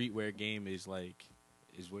like the streetwear game is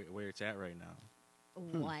where it's at right now?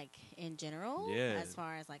 Like in general, Yeah. as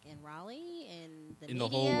far as like in Raleigh, in the In media, the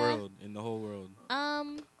whole world. In the whole world.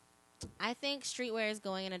 I think streetwear is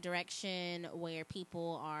going in a direction where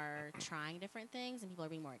people are trying different things and people are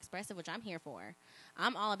being more expressive, which I'm here for.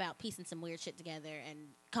 I'm all about piecing some weird shit together and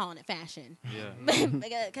calling it fashion. Yeah.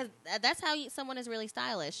 Because that's how someone is really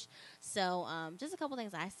stylish. So just a couple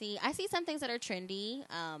things I see. I see some things that are trendy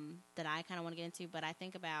that I kind of want to get into, but I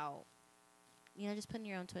think about just putting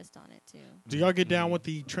your own twist on it too. Do y'all get down with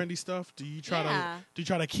the trendy stuff? Do you try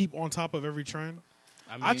Yeah. to keep on top of every trend?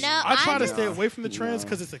 I mean, No, I try I to just- stay away from the trends No.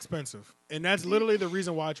 because it's expensive, and that's literally the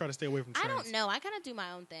reason why I try to stay away from I trends. don't know. I kind of do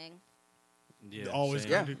my own thing. yeah, always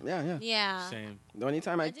same. Yeah. Yeah. Same. The only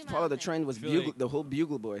time I do my followed own the thing. trend was I feel Bugle, like- the whole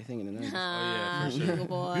Bugle Boy thing in the 90s. yeah, for sure. Bugle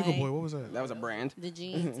Boy. Bugle Boy, what was that? That was a brand. The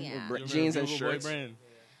jeans, yeah. Bra- You remember Jeans and Bugle Boy shirts. brand?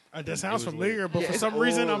 That sounds It was familiar, but Yeah, for it's some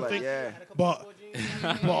reason old, I'm like, thinking. yeah. But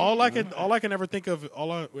all I can ever think of,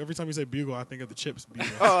 every time you say Bugle, I think of the chips Bugle.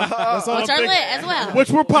 That's all Which I'm are lit thinking. as well. Which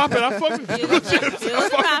were popping. I fuck with Bugle Bugles chips. are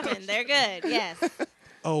popping. They're good. Yes.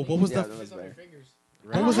 Oh, what was Yeah, the? that was better.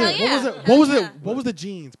 What was Hell it? yeah. What was it? Hell What was yeah. it? What was the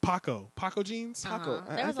jeans? Paco jeans. Paco.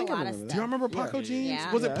 There was a think I lot of remember Do you stuff. remember Yeah. Paco jeans?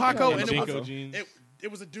 Yeah. Was it Yeah, I Paco? think I And it remember was, Jinko jeans.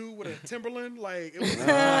 it was a dude with a Timberland. Like it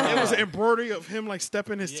was an embroidery of him like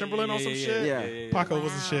stepping his Timberland on some shit. Yeah. Paco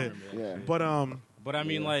was Wow. the shit. Yeah. But I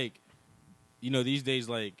mean, Yeah. like, these days,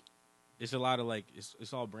 like, it's a lot of like,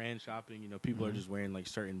 it's all brand shopping. People are just wearing like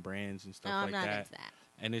certain brands and stuff No, I'm like not that. into that.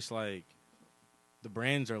 And it's like, the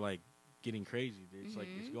brands are like getting crazy. It's like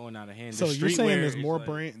it's going out of hand. So The you're saying streetwear there's is more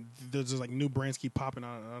like, there's just like new brands keep popping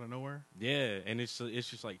out of nowhere? Yeah, and it's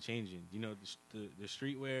just like changing. You know, the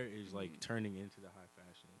streetwear is like turning into the high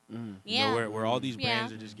fashion. You know, where all these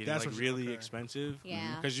brands are just getting like really expensive.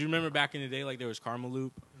 Yeah. Because you remember back in the day, like there was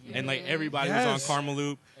Karmaloop, and like everybody was on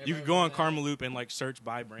Karmaloop. You could go on Karmaloop and like search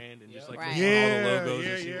by brand and just like look at all the logos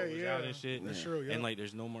and see what was out and shit. That's true. Yeah. And like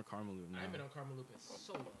there's no more Karmaloop now. I've been on Karmaloop in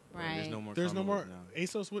so long. Right. There's no more. There's no Karmaloop more. now.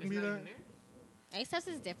 ASOS wouldn't be that. ASOS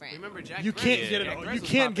is different. Remember Jack? You can't get it. You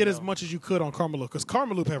can't get as much as you could on Karmaloop because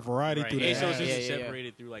Karmaloop have variety through that. ASOS isn't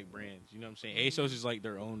separated through like brands. You know what I'm saying? ASOS is like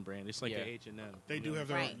their own brand. It's like the H&M. They do have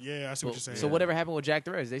their own. Yeah, I see what you're saying. So whatever happened with Jack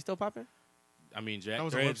Threads? They still popping? I mean, Jack That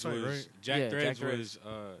was a Threads website, was right? Jack Threads Jack was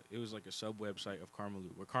it was like a sub website of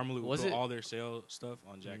Karmaloop, where Karmaloop Was would put it? all their sale stuff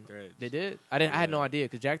on Jack Threads. They did. I had no idea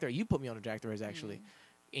because Jack Threads. You put me on a Jack Threads actually,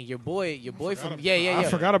 and your boy from I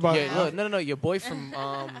forgot about it. Look, no, your boy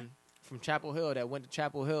from Chapel Hill that went to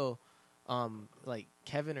Chapel Hill, like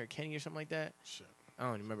Kevin or Kenny or something like that. Shit. I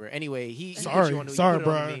don't remember. Anyway, he sorry, put you on, he sorry, put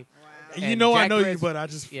it on bro. me. You know Jack I know Threads, you, but I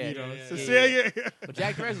just yeah. But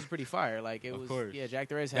Jack Threads was pretty fire. Like it Of was, course. yeah. Jack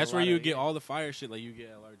Threads. That's where you get all the fire shit. Like you get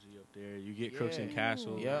LRG up there, you get Crooks and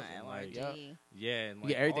Castle, Yep. and like LRG. yeah, and You like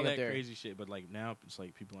get everything all up that there. crazy shit. But like now, it's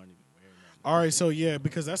like people aren't even wearing that. all right, so yeah,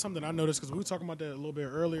 because that's something I noticed because we were talking about that a little bit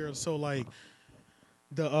earlier. So like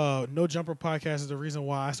the No Jumper podcast is the reason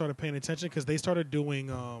why I started paying attention because they started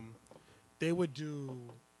doing they would do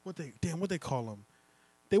what they call them.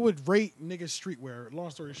 They would rate niggas streetwear. Long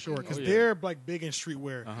story short, because they're like big in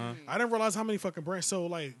streetwear. I didn't realize how many fucking brands.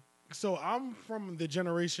 So I'm from the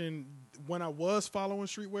generation when I was following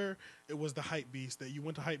streetwear. It was the hype beast that you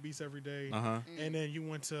went to hype beast every day, and then you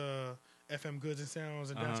went to FM Goods and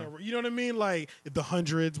Sounds and downtown. You know what I mean? Like the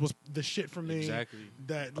hundreds was the shit for me. Exactly.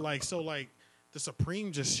 That like the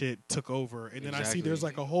Supreme just shit took over, and then I see Exactly. there's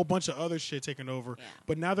like a whole bunch of other shit taking over. Yeah.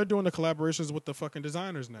 But now they're doing the collaborations with the fucking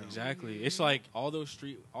designers now. Exactly. It's like all that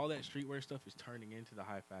streetwear stuff is turning into the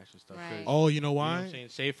high fashion stuff. Right. Oh, you know You know why? what I'm saying?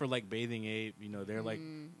 Save for like Bathing Ape, you know, they're like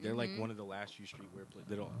one of the last few streetwear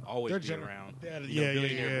that'll always be around.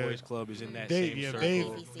 Billionaire Boys Club is in that same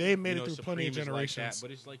circle. They made You it know, through plenty of Supreme is like generations. that,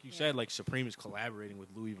 but it's like you said, like Supreme is collaborating with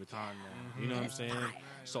Louis Vuitton now. You know what I'm saying?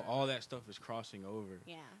 So all that stuff is crossing over.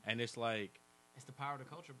 Yeah. And it's like It's the power of the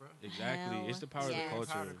culture, bro. exactly, Hell it's the power yes.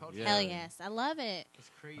 of the culture. Yeah. Hell yes, I love it. It's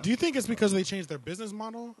crazy. Do you think it's because they changed their business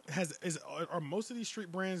model? Are most of these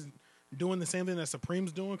street brands doing the same thing that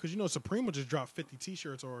Supreme's doing? Because you know Supreme will just drop 50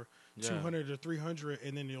 T-shirts or 200 or 300,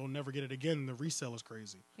 and then you'll never get it again. And the resell is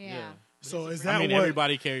crazy. Yeah. So is that I mean, what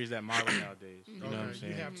everybody carries that model nowadays. You know what I'm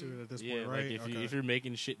saying? You have to at this Yeah, point, right? like if you're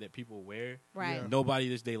making shit that people wear, Right. Yeah. nobody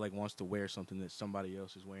this day like wants to wear something that somebody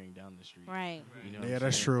else is wearing down the street. Right. You know what Yeah, I'm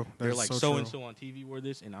that's saying? true. They're That's like so and true. so on TV wore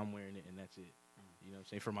this, and I'm wearing it, and that's it. You know what I'm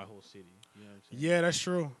saying? For my whole city. You know what I'm saying? Yeah, that's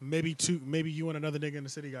true. Maybe you and another nigga in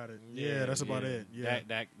the city got it. Yeah, that's about it. Yeah.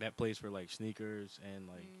 That plays for like sneakers and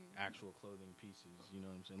like actual clothing pieces. You know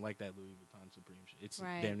what I'm saying? Like that Louis Vuitton Supreme shit. It's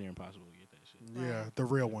Right. damn near impossible to get that shit. Yeah, the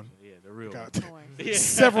real one. Yeah, the real Got one.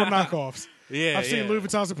 several knockoffs. Yeah, I've seen yeah. Louis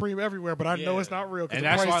Vuitton Supreme everywhere, but I know it's not real because And the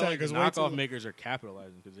that's price why tag like, is the way knockoff too. makers are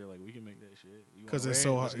capitalizing because they're like, we can make that shit. Because it's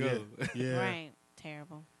so hot. Let's go. Yeah. Right.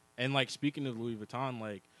 Terrible. And like speaking of Louis Vuitton,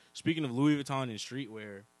 and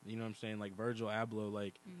streetwear, you know what I'm saying? Like Virgil Abloh,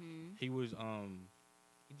 like he was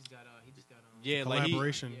He just got yeah,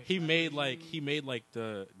 Collaboration. like he made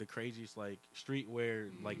the craziest like streetwear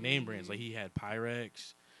like name brands. Like he had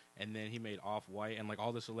Pyrex, and then he made Off-White, and like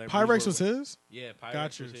all the celebrities. Pyrex was his? Yeah, Pyrex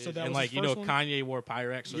Got you. was his. So that and was like his you know, first one? Kanye wore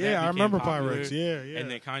Pyrex. So Yeah, that I became remember popular. Pyrex. Yeah, yeah.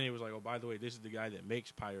 And then Kanye was like, oh, by the way, this is the guy that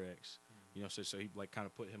makes Pyrex. You know, so he like kind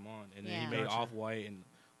of put him on, and then he made Gotcha. Off-White, and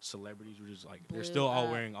celebrities were just like they're still all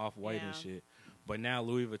wearing Off-White and shit. But now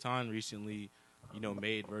Louis Vuitton recently, you know,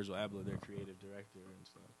 made Virgil Abloh their creative director and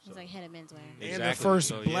stuff. So. He's like head of menswear. Exactly. And the first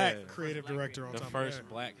So, black yeah. creative director on The top of first that.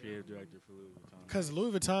 black creative director for Louis Vuitton. Because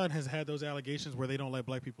Louis Vuitton has had those allegations where they don't let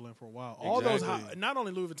black people in for a while. All those, Exactly. not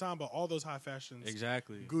only Louis Vuitton, but all those high fashions.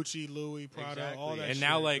 Exactly. Gucci, Louis, Prada, Exactly. all that and shit.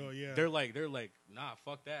 now like Oh, yeah. they're like nah,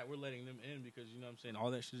 fuck that. We're letting them in because you know what I'm saying, all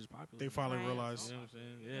that shit is popular. They finally Right. realized. You know what I'm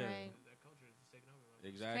saying? Yeah. Right.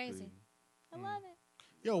 Exactly. Crazy. I love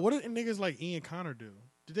it. Yo, what did niggas like Ian Connor do?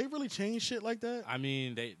 Did they really change shit like that? I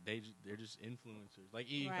mean, they're just influencers.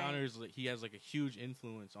 Like Ian Right. Connor's, like, he has like a huge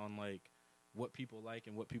influence on like what people like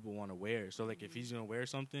and what people want to wear. So like if he's gonna wear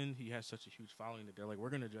something, he has such a huge following that they're like, we're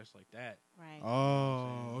gonna dress like that. Right.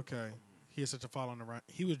 Oh, okay. He has such a following around.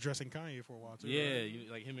 He was dressing Kanye for a while too. Yeah, right?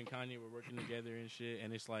 like him and Kanye were working together and shit.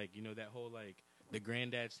 And it's like, you know, that whole like the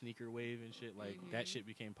granddad sneaker wave and shit. Like that shit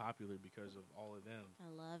became popular because of all of them. I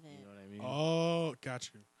love it. You know what I mean? Oh, got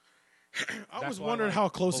you. I was why, wondering like, how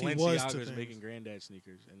close he was to Balenciaga's things. making granddad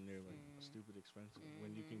sneakers, and they're like stupid expensive.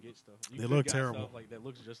 When you can get stuff, you They could look got terrible. Stuff, like that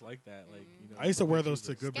looks just like that. Like you know, I used to wear way those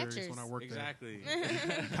to cheaper. Goodberry's when I worked Exactly. there.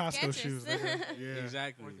 Costco shoes. Nigga. Yeah.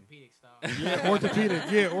 Exactly. Orthopedic style. Yeah, orthopedic.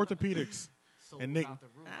 Yeah, orthopedics. Sold And Nick, out the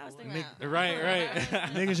roof. I was boy. thinking about Right.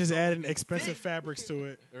 niggas just adding expensive fabrics to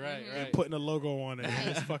it Right. and putting a logo on it. And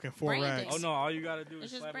it's fucking 4 Branding. racks. Oh no! All you gotta do It's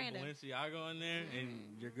is just slap a branding. Balenciaga in there,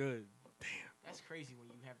 and you're good. That's crazy when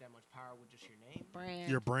you have that much power with just your name. brand.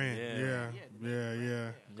 Your brand. Yeah. Yeah. the name Yeah.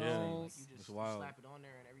 brand, Yeah. Goals. Like you It's just wild. slap it on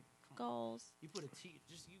there and everything. Goals. You put a T,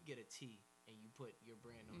 just you get a T and you put your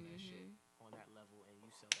brand on that shit on that level and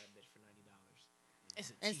you sell that bitch for $90.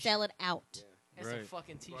 It's a And t-shirt. sell it out. It's a Right.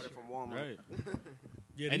 fucking Bought t-shirt. it from Walmart. Right.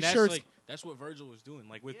 Yeah, And these that's shirts. like that's what Virgil was doing.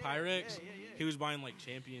 Like with Yeah, Pyrex, yeah. he was buying like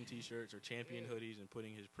champion T-shirts or champion hoodies and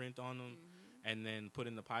putting his print on them, and then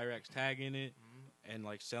putting the Pyrex tag in it, and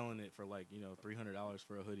like selling it for like $300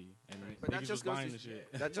 for a hoodie. And But that niggas was just goes buying the to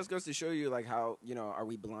shit. that just goes to show you like how are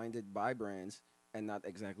we blinded by brands and not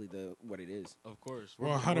exactly what it is. Of course, We're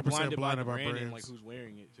we're 100% blinded by blinded the by brand and brands. like who's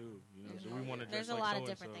wearing it too. So we want to. There's a lot of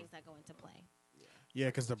different things that go into play. Yeah,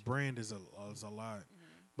 because the brand is a lot.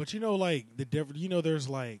 But like the different. There's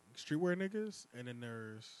like streetwear niggas, and then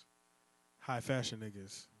there's high fashion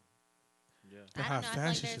niggas. Yeah. The I high don't know. I feel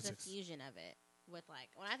like fashion there's a shit's fusion of it with like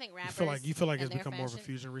when I think rappers. you feel like and it's their become more of a fashion-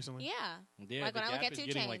 fusion recently. Yeah. Yeah, Like the when I look gap at is 2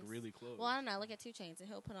 getting Chainz. like really close. Well, I don't know. I look at 2 Chainz and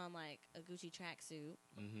he'll put on like a Gucci tracksuit,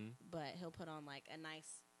 Mm-hmm. but he'll put on like a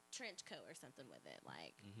nice trench coat or something with it.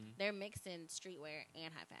 Like they're mixing streetwear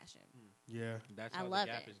and high fashion. Yeah. That's I how love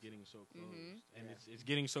the gap it. is getting so close, and it's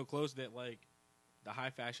getting so close that like the high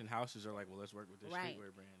fashion houses are like, well, let's work with this Right.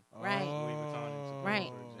 streetwear brand, Right. Louis Vuitton and Sephora, Right.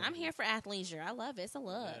 for example. I'm here for athleisure. I love it. It's a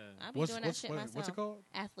look. Yeah. I'll be doing that shit myself. What's it called?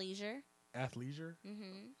 Athleisure. Athleisure.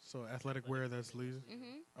 Mm-hmm. So athletic wear that's leisure.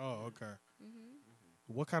 Mm-hmm. Oh, okay.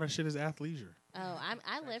 What kind of shit is athleisure? Oh,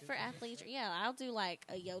 I live for athleisure. Yeah, I'll do like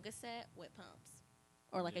a yoga set with pumps,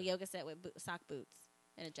 or like a yoga set with sock boots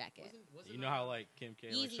and a jacket. You know how like Kim K,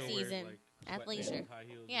 like, Yeezy she'll season, wear, like, sweatpants athleisure. and high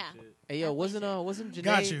heels Yeah. and shit. Hey yo, wasn't Janae?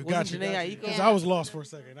 Got you. Wasn't Got you. Janae Because Aiko? Yeah. I was lost for a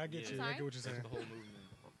second. I get Yeah. you. I'm I sorry? get what you're That's saying. the whole movement.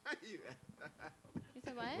 You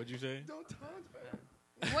said what? What'd you say? Don't taunt her.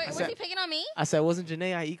 Was he picking on me? I said, wasn't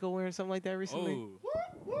Janae Aiko wearing something like that recently? Oh,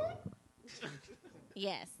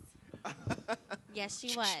 Yes. Yes,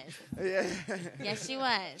 she was. Yeah. Yes, she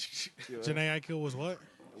was. She was Janae Aiko was what?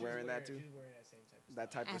 wearing that too.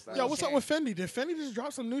 That type of style. Yo, what's up Sure. with Fendi? Did Fendi just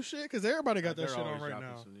drop some new shit? Because everybody got that they're shit on always right dropping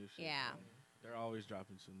now. some new shit. Yeah. They're always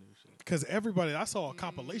dropping some new shit. Because everybody, I saw a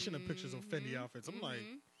compilation of pictures of Fendi outfits. I'm like,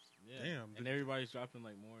 Yeah. Damn. And everybody's dropping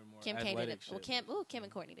like more and more Kim K did athletic it. shit. Well, Kim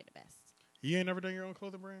and Courtney did it best. you ain't never done your own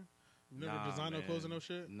clothing brand? You never Nah, designed no man. clothes and no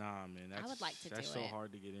shit? Nah, man. That's, would like to That's do so it.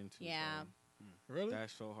 hard to get into. Yeah. son. Really?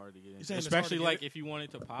 That's so hard to get into. saying it's hard to Especially get like it? if you want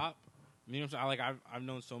it to pop. You know what I'm saying? I've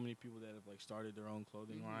known so many people that have like started their own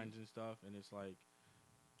clothing lines and stuff, and it's like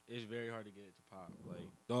it's very hard to get it to pop.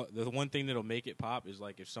 Like the one thing that'll make it pop is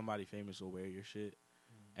like if somebody famous will wear your shit,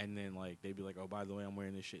 and then like they'd be like, oh, by the way, I'm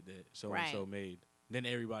wearing this shit that so and so Right. made. Then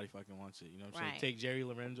everybody fucking wants it. You know what I'm saying? Right. Take Jerry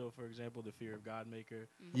Lorenzo for example, the Fear of God maker.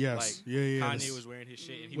 Yes. Like yeah. Kanye was wearing his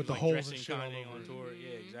shit, and he With was the like holes and dressing shit all Kanye over on it. tour.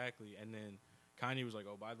 Yeah, exactly. And then Kanye was like,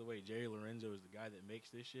 "Oh, by the way, Jerry Lorenzo is the guy that makes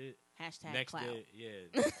this shit." Hashtag Next clout. day,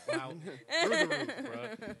 yeah, clout through the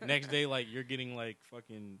roof, bro. Next day, like you're getting like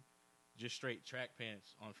fucking just straight track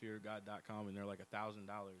pants on fearofgod.com, and they're like $1,000. And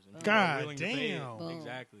people God are willing to pay it. damn. Boom.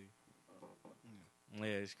 Exactly. Yeah,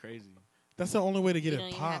 it's crazy. That's the only way to get You it don't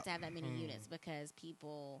even have pop. to have that many units because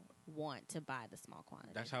people want to buy the small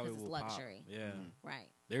quantity. That's how it because will it's luxury. pop. Yeah. Right.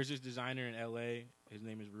 There's this designer in LA. His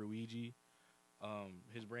name is Ruigi.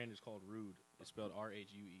 His brand is called Rude. It's spelled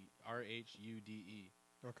RHUDE.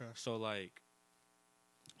 Okay. So like,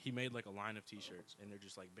 he made like a line of T-shirts, and they're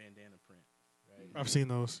just like bandana print. Right? I've seen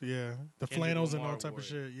those. Yeah. The Kendrick flannels and Lamar all type wore of it.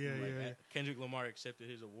 shit. Yeah, Like, yeah. Kendrick Lamar accepted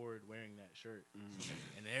his award wearing that shirt,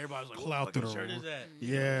 and everybody was like, Clout "What fucking through the shirt is roof. that?"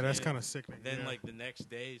 Yeah, that's kind of sickening. Then yeah. like the next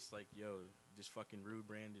day, it's like, "Yo, this fucking Rude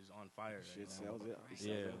brand is on fire." Shit Right now. sells it.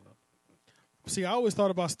 Yeah. See, I always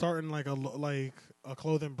thought about starting like a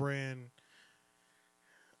clothing brand.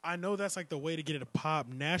 I know that's like the way to get it to pop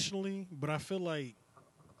nationally, but I feel like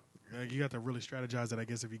you have to really strategize it. I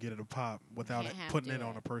guess if you get it to pop without can't have putting to it do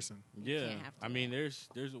on it. a person. Yeah, can't have to I do mean, there's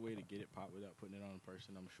a way to get it pop without putting it on a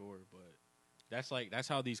person, I'm sure, but that's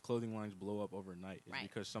how these clothing lines blow up overnight. Is Right.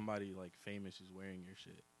 because somebody like famous is wearing your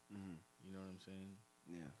shit. Mhm. You know what I'm saying?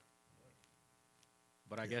 Yeah.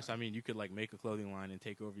 But I guess I mean you could like make a clothing line and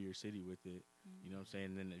take over your city with it. You know what I'm saying?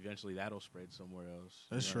 And then eventually that'll spread somewhere else.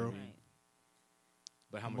 You That's know what I true. mean? Right.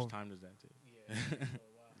 But how I'm much a- time does that take? Yeah,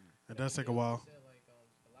 It does take a while. Said, like,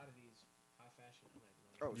 a lot of these high fashion, like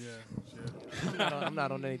Oh, Yeah. I'm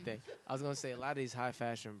not on anything. I was gonna say a lot of these high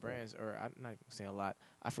fashion brands, or I'm not gonna say a lot.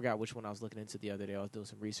 I forgot which one I was looking into the other day. I was doing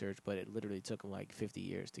some research, but it literally took them like 50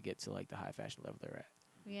 years to get to like the high fashion level they're at.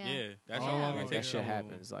 Yeah. That's Oh, how long like it that takes. shit to-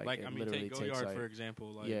 happens. Like, it I mean, literally take takes Goyard like, for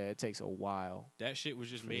example. Like, yeah, it takes a while. that shit was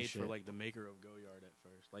just For the made for shit. like the maker of Goyard at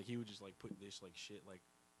first. Like he would just like put this like shit like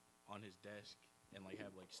on his desk and like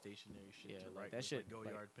have like stationary shit Yeah, to like, write that with, shit, like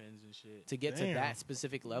like, Goyard pens and shit. To get to Damn. that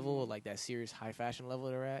specific level, like that serious high fashion level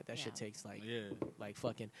they're at, that shit Yeah. takes like Yeah, like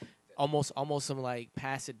fucking almost some like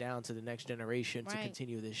pass it down to the next generation to Right.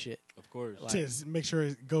 continue this shit. of course. Like, To make sure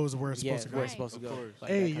it goes where it's yeah, supposed to go. where it's supposed to Of go. course.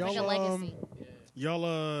 Like, Hey, that kind of y'all, Like a legacy.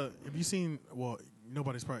 y'all, have you seen? Well,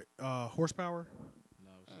 nobody's probably Horsepower.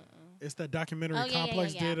 No, It's that documentary Oh, yeah, yeah,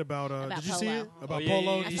 Complex yeah, yeah. did about. About did you see Polo. it? About yeah,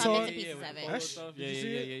 Polo. yeah, You yeah, saw yeah, it? bits and pieces yeah, of it. Polo That's- stuff. did Yeah, you yeah,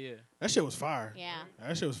 see yeah, it? yeah, yeah. That shit was fire. Yeah.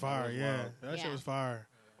 That shit was fire. was Yeah, wild. that shit Yeah. was fire.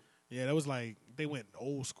 Yeah, that was like they went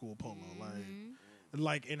old school Polo,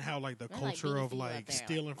 like in how like the They're like culture of BBC up like there,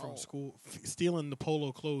 stealing like, from old. school, stealing the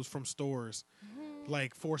Polo clothes from stores,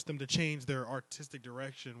 like forced them to change their artistic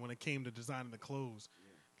direction when it came to designing the clothes.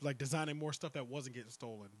 Like designing more stuff that wasn't getting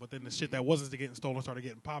stolen, but then the shit that wasn't getting stolen started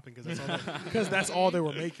getting popping because that's all they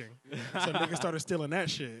were making. So niggas started stealing that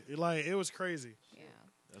shit. It was crazy. Yeah.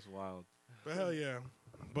 That's wild. But hell yeah,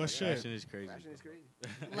 but shit, Fashion is crazy. Fashion is crazy.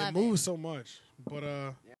 it Love it. moves so much. But